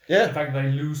sacrifice. Yeah. The fact that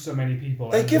they lose so many people.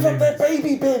 They give up their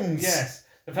baby bins. Yes.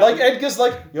 Edgar's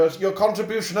your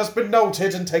contribution has been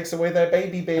noted, and takes away their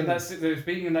baby bin. And that's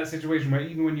being in that situation where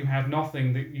even when you have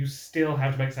nothing, that you still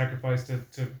have to make sacrifice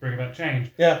to bring about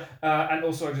change. Yeah. And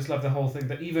also I just love the whole thing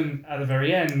that even at the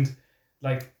very end,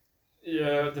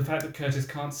 the fact that Curtis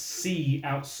can't see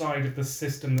outside of the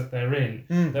system that they're in.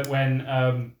 That when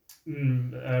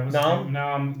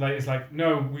Nam is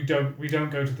no, we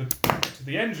don't go to to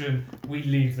the engine, we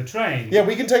leave the train. Yeah,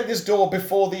 we can take this door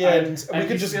before the end, and we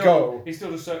can just go. He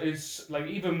still just it's like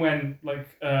even when like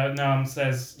Nam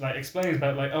says like explains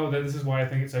about like this is why I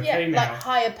think it's okay now. Like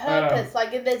higher purpose.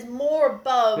 Like if there's more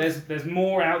above. There's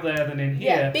more out there than in here.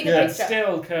 Yeah, bigger But picture.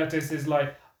 still, Curtis is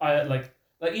like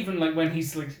even like when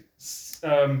he's like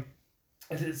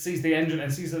sees the engine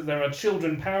and sees that there are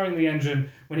children powering the engine.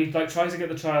 When he like tries to get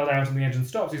the child out and the engine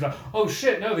stops, he's like, "Oh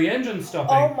shit, no, the engine's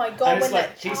stopping." Oh my god! And it's when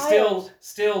like that he's child...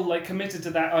 still like committed to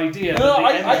that idea. No,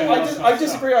 that I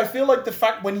disagree. I feel like the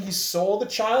fact when he saw the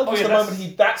child was the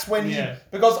moment that's when he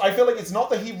because I feel like it's not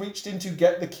that he reached in to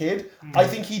get the kid. I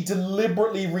think he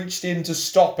deliberately reached in to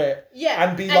stop it. Yeah,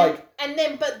 and like, and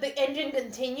then but the engine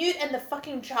continued and the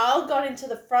fucking child got into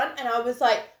the front and I was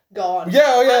like. Gone.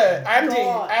 Yeah.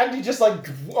 Andy just like,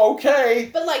 okay.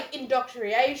 But like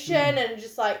indoctrination and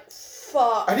just like,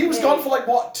 fuck. And he was gone for like,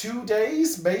 what, 2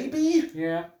 days, maybe?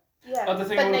 Yeah. Yeah. Other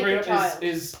thing I will bring up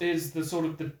is the sort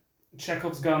of the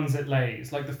Chekhov's guns it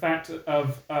lays. Like the fact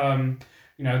of, that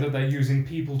they're using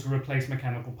people to replace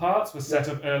mechanical parts was set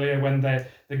up earlier when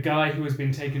the guy who has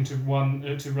been taken to run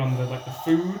the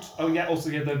food. Oh yeah,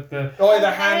 also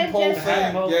the hand pull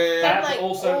thing. Yeah. That like,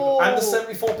 also and the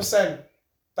 74%.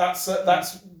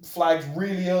 That's flagged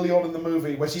really early on in the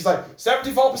movie where she's like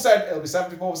 74%, it'll be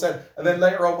 74%, and then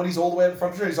later on when he's all the way at the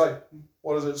front of the tree, he's like,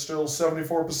 what is it? Still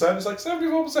 74%? It's like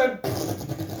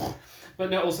 74%. But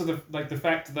no, also the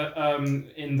fact that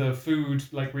in the food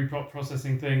like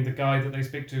reprocessing thing, the guy that they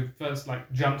speak to first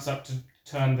like jumps up to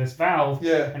turn this valve,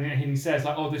 and he says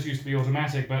like, this used to be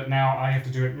automatic, but now I have to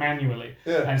do it manually.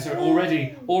 And so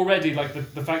already like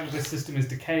the fact that this system is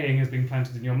decaying has been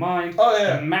planted in your mind.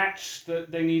 The match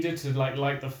that they needed to like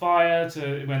light the fire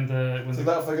to when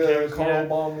that's like a coral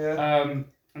bomb. And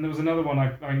there was another one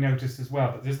I noticed as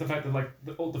well, but just the fact that like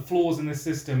all the flaws in this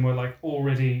system were like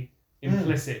already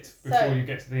implicit before you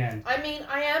get to the end. I mean,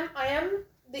 I am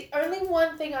the only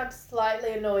one thing I'm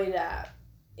slightly annoyed at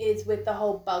is with the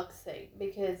whole bugs thing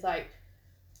because like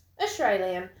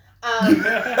Australian like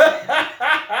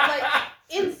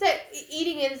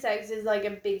eating insects is like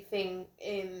a big thing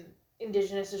in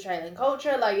Indigenous Australian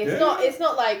culture. Like it's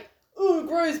not like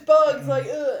gross bugs like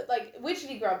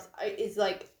witchetty grubs is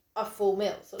like a full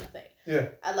meal sort of thing.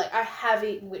 And like I have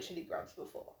eaten witchetty grubs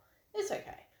before. It's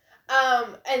okay.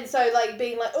 And so like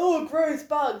being like gross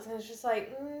bugs and it's just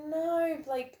like no,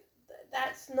 like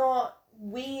that's not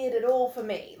weird at all for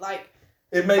me. Like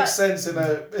it makes sense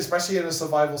especially in a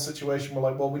survival situation where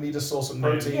like, well, we need a source of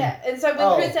protein. Yeah, and so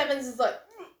when Chris Evans is like,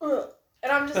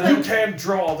 and I'm just like, you can't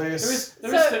draw this.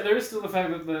 There is still the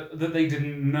fact that they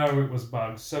didn't know it was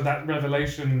bugs. So that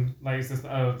revelation lays this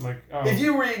If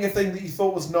you were eating a thing that you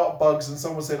thought was not bugs and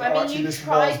someone said, actually this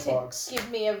was bugs. Give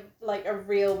me a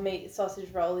real meat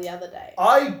sausage roll the other day.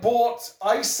 I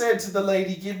said to the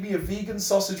lady, give me a vegan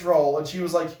sausage roll, and she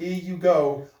was like, here you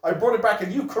go. I brought it back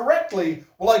and you correctly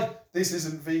were like, this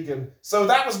isn't vegan. So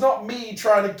that was not me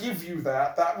trying to give you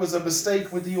that. That was a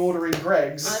mistake with the order in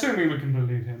Greg's. Assuming we can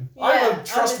believe him. I'm a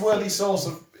trustworthy source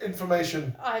of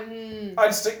information.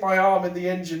 I'd stick my arm in the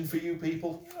engine for you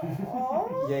people.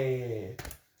 Yeah.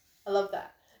 I love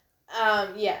that.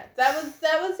 That was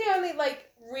the only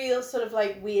like real sort of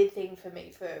like weird thing for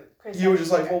me for Chris. You were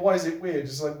just like, well, why is it weird?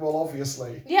 Just like, well,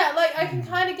 obviously. Yeah, like I can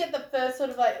kind of get the first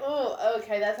sort of like, oh,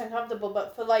 okay, that's uncomfortable,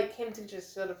 but for like him to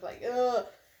just sort of like,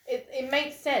 it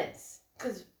makes sense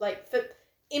because like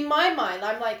in my mind,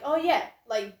 I'm like, oh yeah,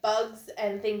 like bugs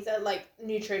and things that are like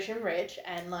nutrition rich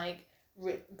and like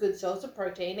good source of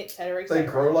protein, etc. They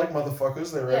grow like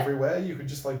motherfuckers. They're everywhere. You could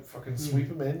just like fucking sweep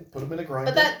them in, put them in a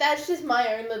grinder. But that's just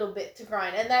my own little bit to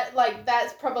grind, and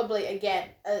that's probably again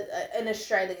an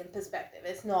Australian perspective.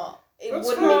 It's not. It That's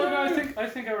wouldn't be. I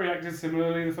think I reacted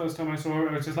similarly the first time I saw it.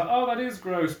 I was just like, oh, that is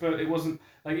gross, but it wasn't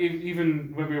like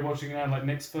even when we were watching it now. Like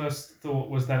Nick's first thought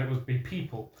was that it would be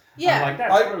people. Yeah, like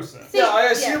that's grosser. I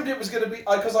assumed it was going to be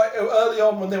because early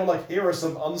on when they were like, here are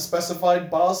some unspecified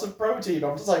bars of protein.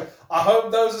 I'm just like, I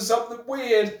hope those are something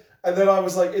weird. And then I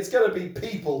was like, it's going to be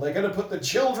people. They're going to put the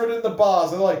children in the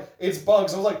bars. They're like, it's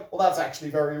bugs. I was like, well, that's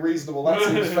actually very reasonable. That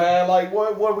seems fair. Like,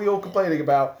 what are we all complaining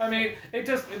about? I mean, it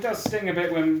does sting a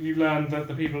bit when you learn that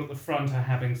the people at the front are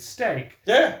having steak.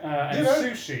 Yeah. And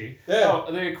sushi. Yeah.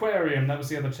 Oh, the aquarium. That was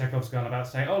the other Chekhov's gun about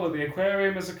saying, oh, look, the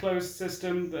aquarium is a closed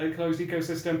system, a closed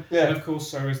ecosystem. Yeah. And of course,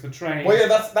 so is the train. Well, yeah,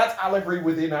 that's allegory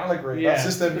within allegory. Yeah. That's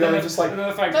just them going just like...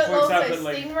 Another fact But points also out that,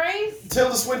 like... stingrays?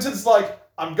 Tilda Swinton's like,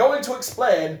 I'm going to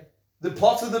explain the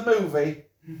plot of the movie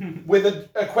with an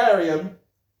aquarium.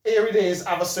 Here it is,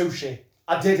 have a sushi.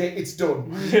 I did it, it's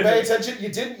done. Pay attention, you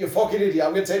didn't, you fucking idiot.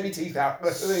 I'm going to take my teeth out.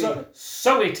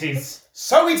 So it is.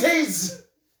 So it is!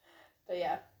 But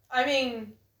yeah. I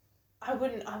mean, I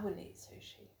wouldn't eat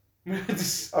sushi.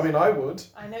 I mean, I would.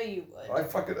 I know you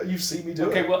would. You've seen me do it.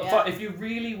 Okay, well, Yeah. if you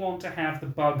really want to have the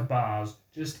bug bars,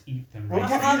 just eat them. Well,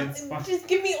 Right? Just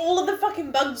give me all of the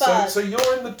fucking bug bars. So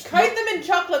you're in the... Coat them in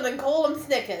chocolate and call them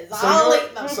Snickers. So I'll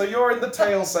eat them. So you're in the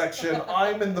tail section,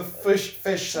 I'm in the fish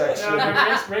section.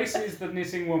 Race is the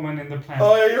knitting woman in the plant.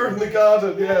 Oh yeah, you're in the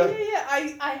garden, yeah.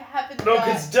 Yeah. I haven't. Look,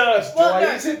 it's dirt. Well, Do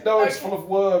no. I eat it? No, it's Okay. full of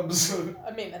worms.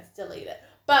 I mean, I'd still eat it,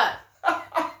 but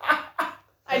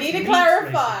I need to meat,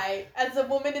 clarify. As a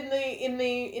woman in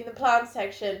the plant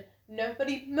section,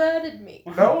 nobody murdered me.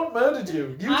 No one murdered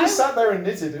you. You just sat there and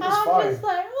knitted. It was I'm fine. just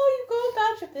like, you go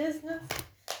about your business.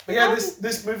 But yeah,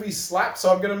 this movie slaps,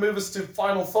 so I'm going to move us to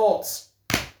final thoughts.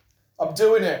 I'm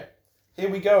doing it. Here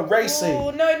we go. Racy.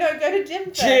 Oh, no, go to Jim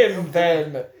first. Jim,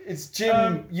 then. It's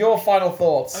Jim. Your final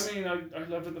thoughts. I mean, I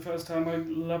loved it the first time. I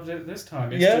loved it this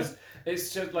time.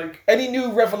 It's just like... Any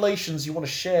new revelations you want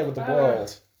to share with the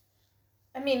world?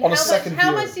 I mean, On a how second much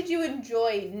viewing. did you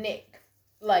enjoy Nick?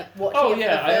 Like watching Oh it for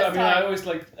yeah, the first I mean, time? I always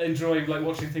like enjoy like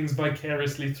watching things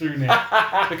vicariously through Nick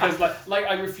because like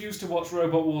I refuse to watch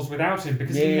Robot Wars without him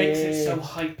because he makes it so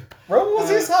hype. Robot Wars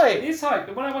is hype. It's hype,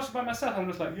 but when I watch it by myself, I'm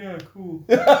just like, yeah, cool.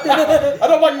 And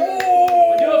I'm like,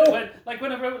 oh!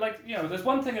 When a robot, like, you know, there's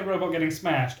one thing a robot getting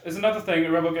smashed. There's another thing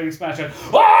a robot getting smashed and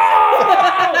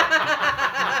oh!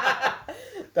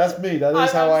 That's me. That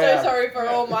is how I I'm am. so sorry for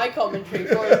all my commentary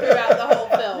throughout the whole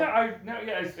film.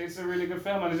 It's a really good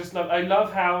film, and I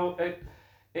love how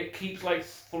it keeps like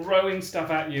throwing stuff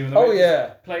at you. And Oh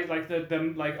yeah. Play like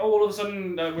them like all of a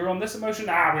sudden we're on this emotion.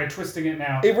 We're twisting it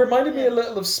now. It reminded me a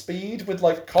little of Speed with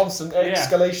like constant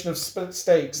escalation of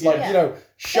stakes. Like, Yeah. you know,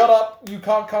 shut up, you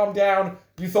can't calm down.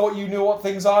 You thought you knew what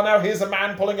things are now. Here's a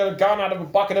man pulling a gun out of a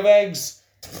bucket of eggs.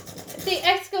 The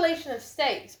escalation of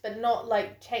stakes, but not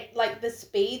like like the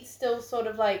speed still sort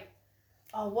of like,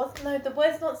 the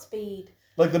word's not speed.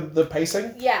 Like the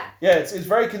pacing? Yeah. Yeah, it's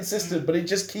very consistent, but it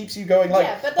just keeps you going like,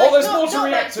 Yeah, but like, there's not, more to not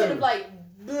react like to. sort of like,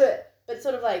 bleh, but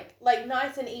sort of like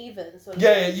nice and even. Sort of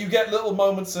Yeah, you get little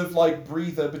moments of like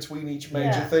breather between each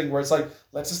major thing where it's like,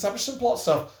 let's establish some plot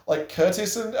stuff. Like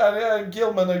Curtis and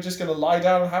Gilman are just going to lie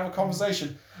down and have a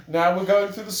conversation. Now we're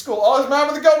going through the school. Oh, there's a man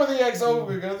with a gun with the eggs. Oh,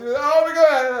 we're going through that. Oh, we're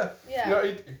going. Yeah. You know,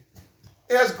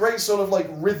 it has great sort of like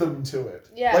rhythm to it.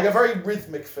 Yeah. Like a very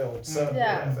rhythmic film, certainly,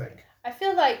 Yeah. I think. I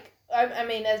feel like, I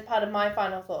mean, as part of my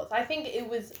final thoughts, I think it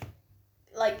was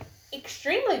like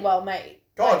extremely well made.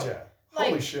 God, Like, yeah.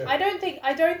 Holy shit. I don't think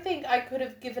I could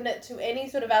have given it to any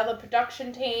sort of other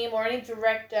production team or any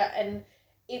director and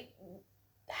it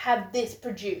had this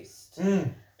produced.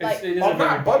 Like, It is on a very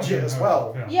that budget as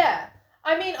well. film. yeah.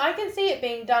 I mean, I can see it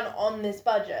being done on this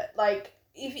budget. Like,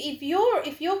 if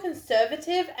you're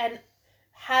conservative and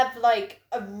have like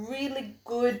a really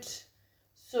good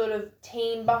sort of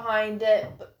team behind it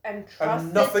and trust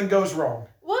And nothing goes wrong.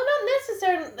 Well, not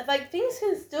necessarily. Like, things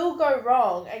can still go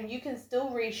wrong and you can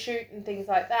still reshoot and things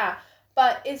like that.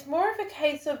 But it's more of a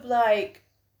case of, like,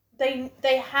 they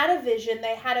had a vision,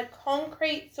 they had a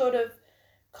concrete sort of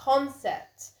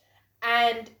concept,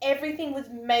 and everything was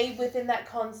made within that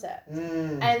concept.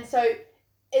 And so,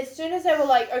 as soon as they were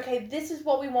like, okay, this is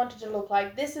what we wanted to look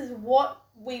like, this is what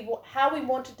how we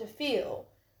wanted to feel,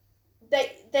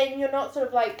 then you're not sort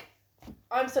of like,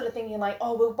 I'm sort of thinking like,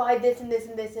 oh, we'll buy this and this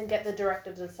and this and get the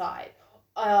director to decide.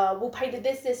 We'll pay to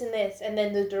this and this, and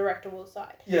then the director will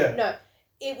decide. Yeah. No,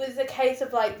 it was a case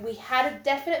of like, we had a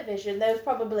definite vision. There was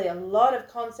probably a lot of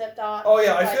concept art. Oh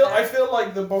yeah, things like I that. feel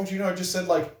like the Bong Joon-ho just said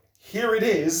like, here it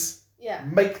is. Yeah.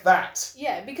 Make that.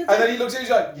 Yeah, because And then he looks at you,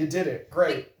 he's like, you did it.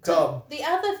 Great. Done. The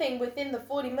other thing within the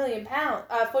 $40 million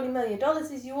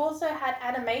is you also had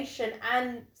animation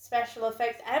and special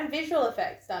effects and visual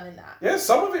effects done in that. Yeah,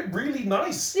 some of it really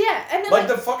nice. Yeah, and then Like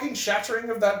the fucking shattering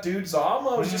of that dude's arm,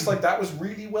 I was just like, that was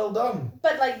really well done.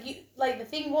 But the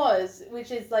thing was,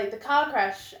 which is like the car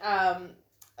crash, car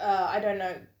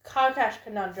crash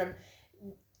conundrum.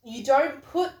 You don't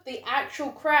put the actual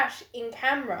crash in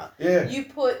camera. Yeah. You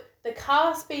put the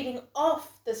car speeding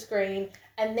off the screen,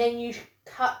 and then you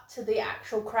cut to the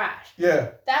actual crash.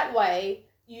 Yeah. That way,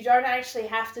 you don't actually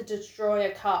have to destroy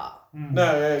a car.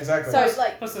 No, yeah, exactly. So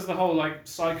like, Plus, there's the whole like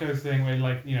psycho thing where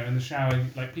like, you know, in the shower,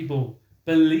 like people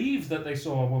believe that they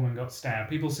saw a woman got stabbed.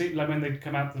 People see, like when they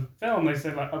come out the film, they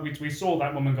say like, oh, we saw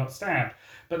that woman got stabbed,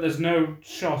 but there's no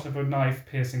shot of a knife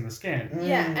piercing the skin.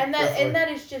 yeah, and that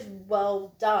is just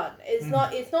well done. It's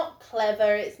not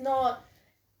clever. It's not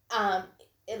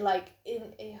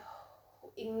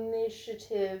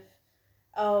initiative.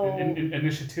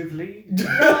 Initiatively?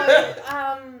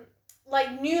 No,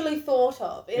 like newly thought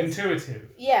of. It's, Intuitive.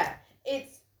 yeah,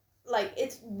 it's like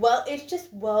it's just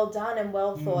well done and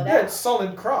well thought Yeah, out. it's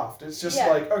solid craft. It's just Yeah.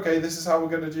 like, okay, this is how we're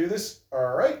going to do this.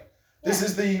 All right. This Yeah.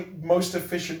 is the most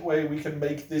efficient way we can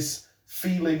make this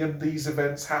feeling and these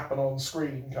events happen on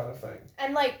screen, kind of thing.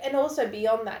 And also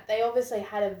beyond that, they obviously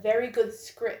had a very good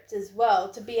script as well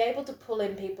to be able to pull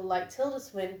in people like Tilda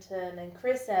Swinton and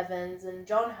Chris Evans and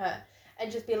John Hurt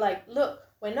and just be like, look,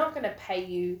 we're not going to pay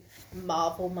you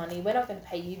Marvel money. We're not going to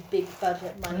pay you big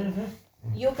budget money. Mm-hmm.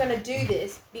 You're going to do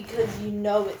this because you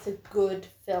know it's a good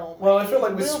film. Well, I feel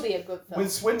like it will be a good film.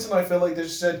 With Swinton, I feel like they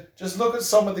just said, just look at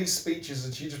some of these speeches,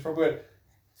 and she just probably went,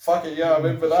 fuck it, yeah, I'm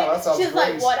in for that. That sounds She's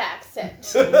great. like, what accent?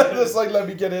 Just like, let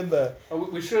me get in there.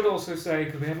 We should also say,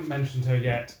 because we haven't mentioned her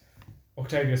yet,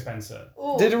 Octavia Spencer.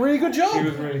 Ooh. Did a really good job. She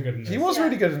was really good in this. He was Yeah.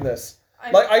 really good in this.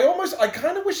 I- Like, I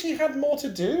kind of wish he had more to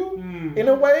do, in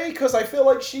a way, because I feel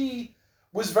like she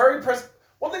was very present.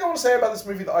 One thing I want to say about this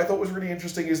movie that I thought was really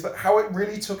interesting is that how it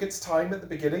really took its time at the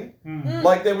beginning.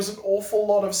 Like, there was an awful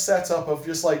lot of setup of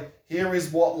just like, here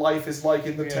is what life is like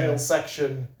in the tail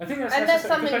section. I think that's, And that's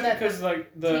something that because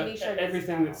like TV show does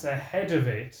everything now. that's ahead of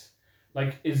it,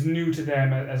 like, is new to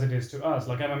them as it is to us.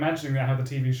 Like, I'm imagining that how the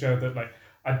TV show that like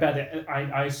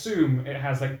I assume it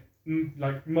has like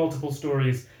multiple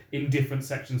stories in different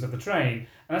sections of the train,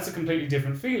 and that's a completely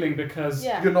different feeling because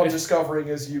Yeah. You're not discovering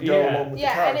as you go along with the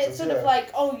Yeah, characters. and it's sort of like,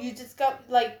 oh, you just got,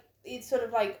 like, it's sort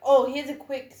of like, oh, here's a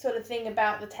quick sort of thing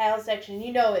about the tail section.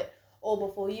 You know it all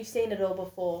before. You've seen it all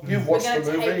before. You've We're watched going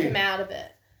the to take movie. him out of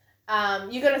it.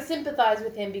 You're going to sympathise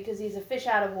with him because he's a fish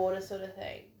out of water sort of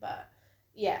thing. But,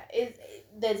 yeah,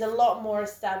 there's a lot more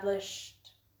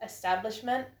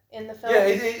establishment in the film. Yeah,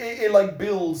 it like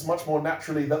builds much more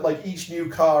naturally that like each new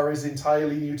car is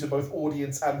entirely new to both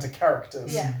audience and to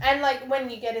characters. Yeah, and like when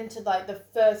you get into like the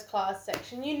first class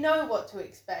section, you know what to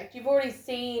expect. You've already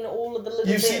seen all of the little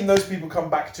You've bits. seen those people come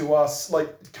back to us,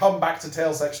 like come back to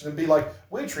tail section and be like,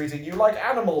 we're treating you like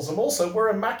animals and also we're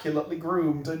immaculately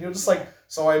groomed. And you're just like,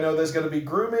 so I know there's going to be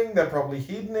grooming, they're probably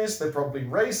hedonists, they're probably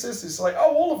racist. It's like,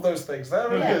 oh, all of those things, there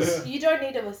it is. You don't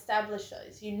need to establish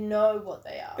those. You know what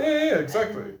they are. Yeah,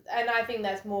 exactly. And I think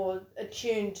that's more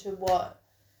attuned to what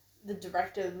the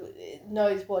director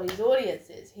knows what his audience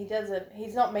is.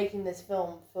 He's not making this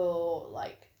film for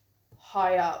like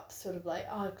high up sort of like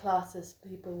classist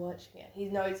people watching it. He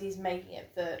knows he's making it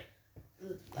for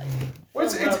like Well,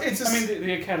 it's I mean,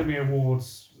 the Academy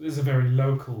Awards is a very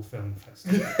local film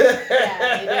festival.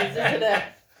 yeah, it is, isn't it?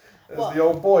 There's the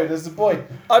old boy. There's the boy.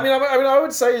 I mean, I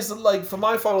would say is that like for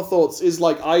my final thoughts is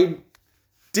like I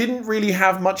didn't really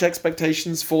have much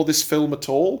expectations for this film at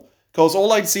all because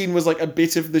all I'd seen was like a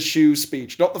bit of the shoe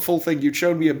speech, not the full thing. You'd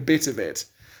shown me a bit of it,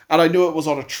 and I knew it was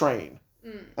on a train,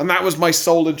 and that was my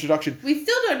sole introduction. We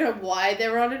still don't know why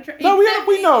they're on a train. No,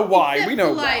 we know why. We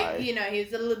know like, why. You know,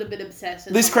 he's a little bit obsessed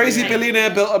with This something. crazy billionaire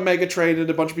built a mega train, and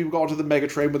a bunch of people got onto the mega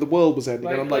train where the world was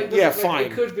ending, and I'm like, yeah, fine.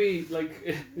 It could be like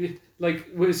the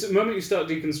moment you start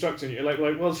deconstructing it, you're like,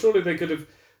 well, surely they could have.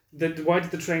 Why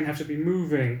did the train have to be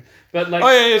moving? But like, Oh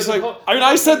yeah, it's like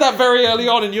I said that very early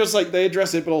on, and you're just like they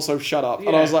address it, but also shut up,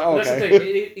 and I was like, oh, that's the okay.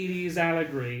 thing. It is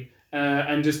allegory,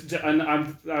 and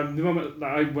I'm the moment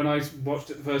that when I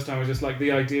watched it the first time, I was just like,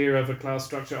 the idea of a class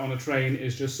structure on a train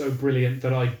is just so brilliant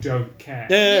that I don't care.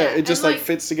 Yeah, Yeah, it just and, like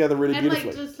fits together really And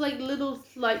beautifully. like just like little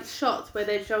like shots where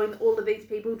they're showing all of these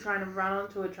people trying to run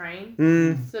onto a train,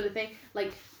 sort of thing.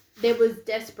 Like there was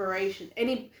desperation.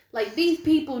 Like these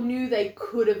people knew they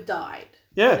could have died.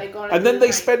 Yeah, They got and into then the they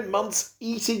train. spent months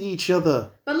eating each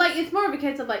other. But like it's more of a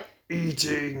case of like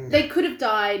Eating. they could have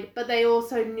died, but they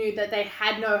also knew that they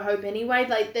had no hope anyway.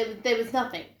 Like there was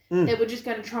nothing. They were just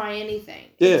going to try anything.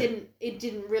 Yeah. It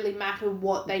didn't really matter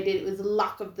what they did. It was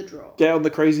luck of the draw. Get on the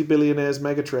crazy billionaire's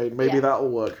mega train. Maybe Yeah. that'll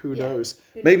work. Who Yeah. knows?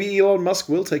 Who Maybe Elon Musk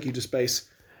will take you to space.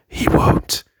 He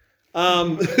won't.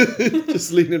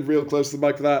 Just leaning real close to the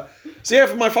mic for that. So yeah,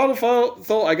 for my final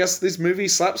thought, I guess this movie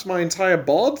slaps my entire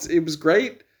bod. It was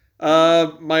great.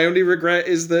 My only regret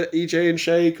is that EJ and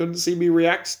Shay couldn't see me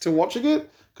react to watching it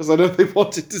because I know they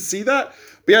wanted to see that.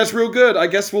 But yeah, it's real good. I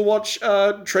guess we'll watch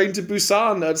Train to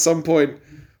Busan at some point.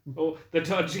 Or the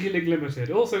Darjeeling Limited.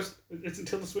 Also, isn't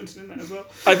Tilda Swinton in that as well?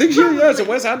 I think it's a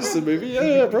Wes Anderson movie.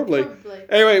 Yeah, probably. Probably.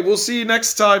 Anyway, we'll see you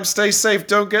next time. Stay safe.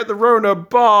 Don't get the Rona.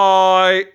 Bye.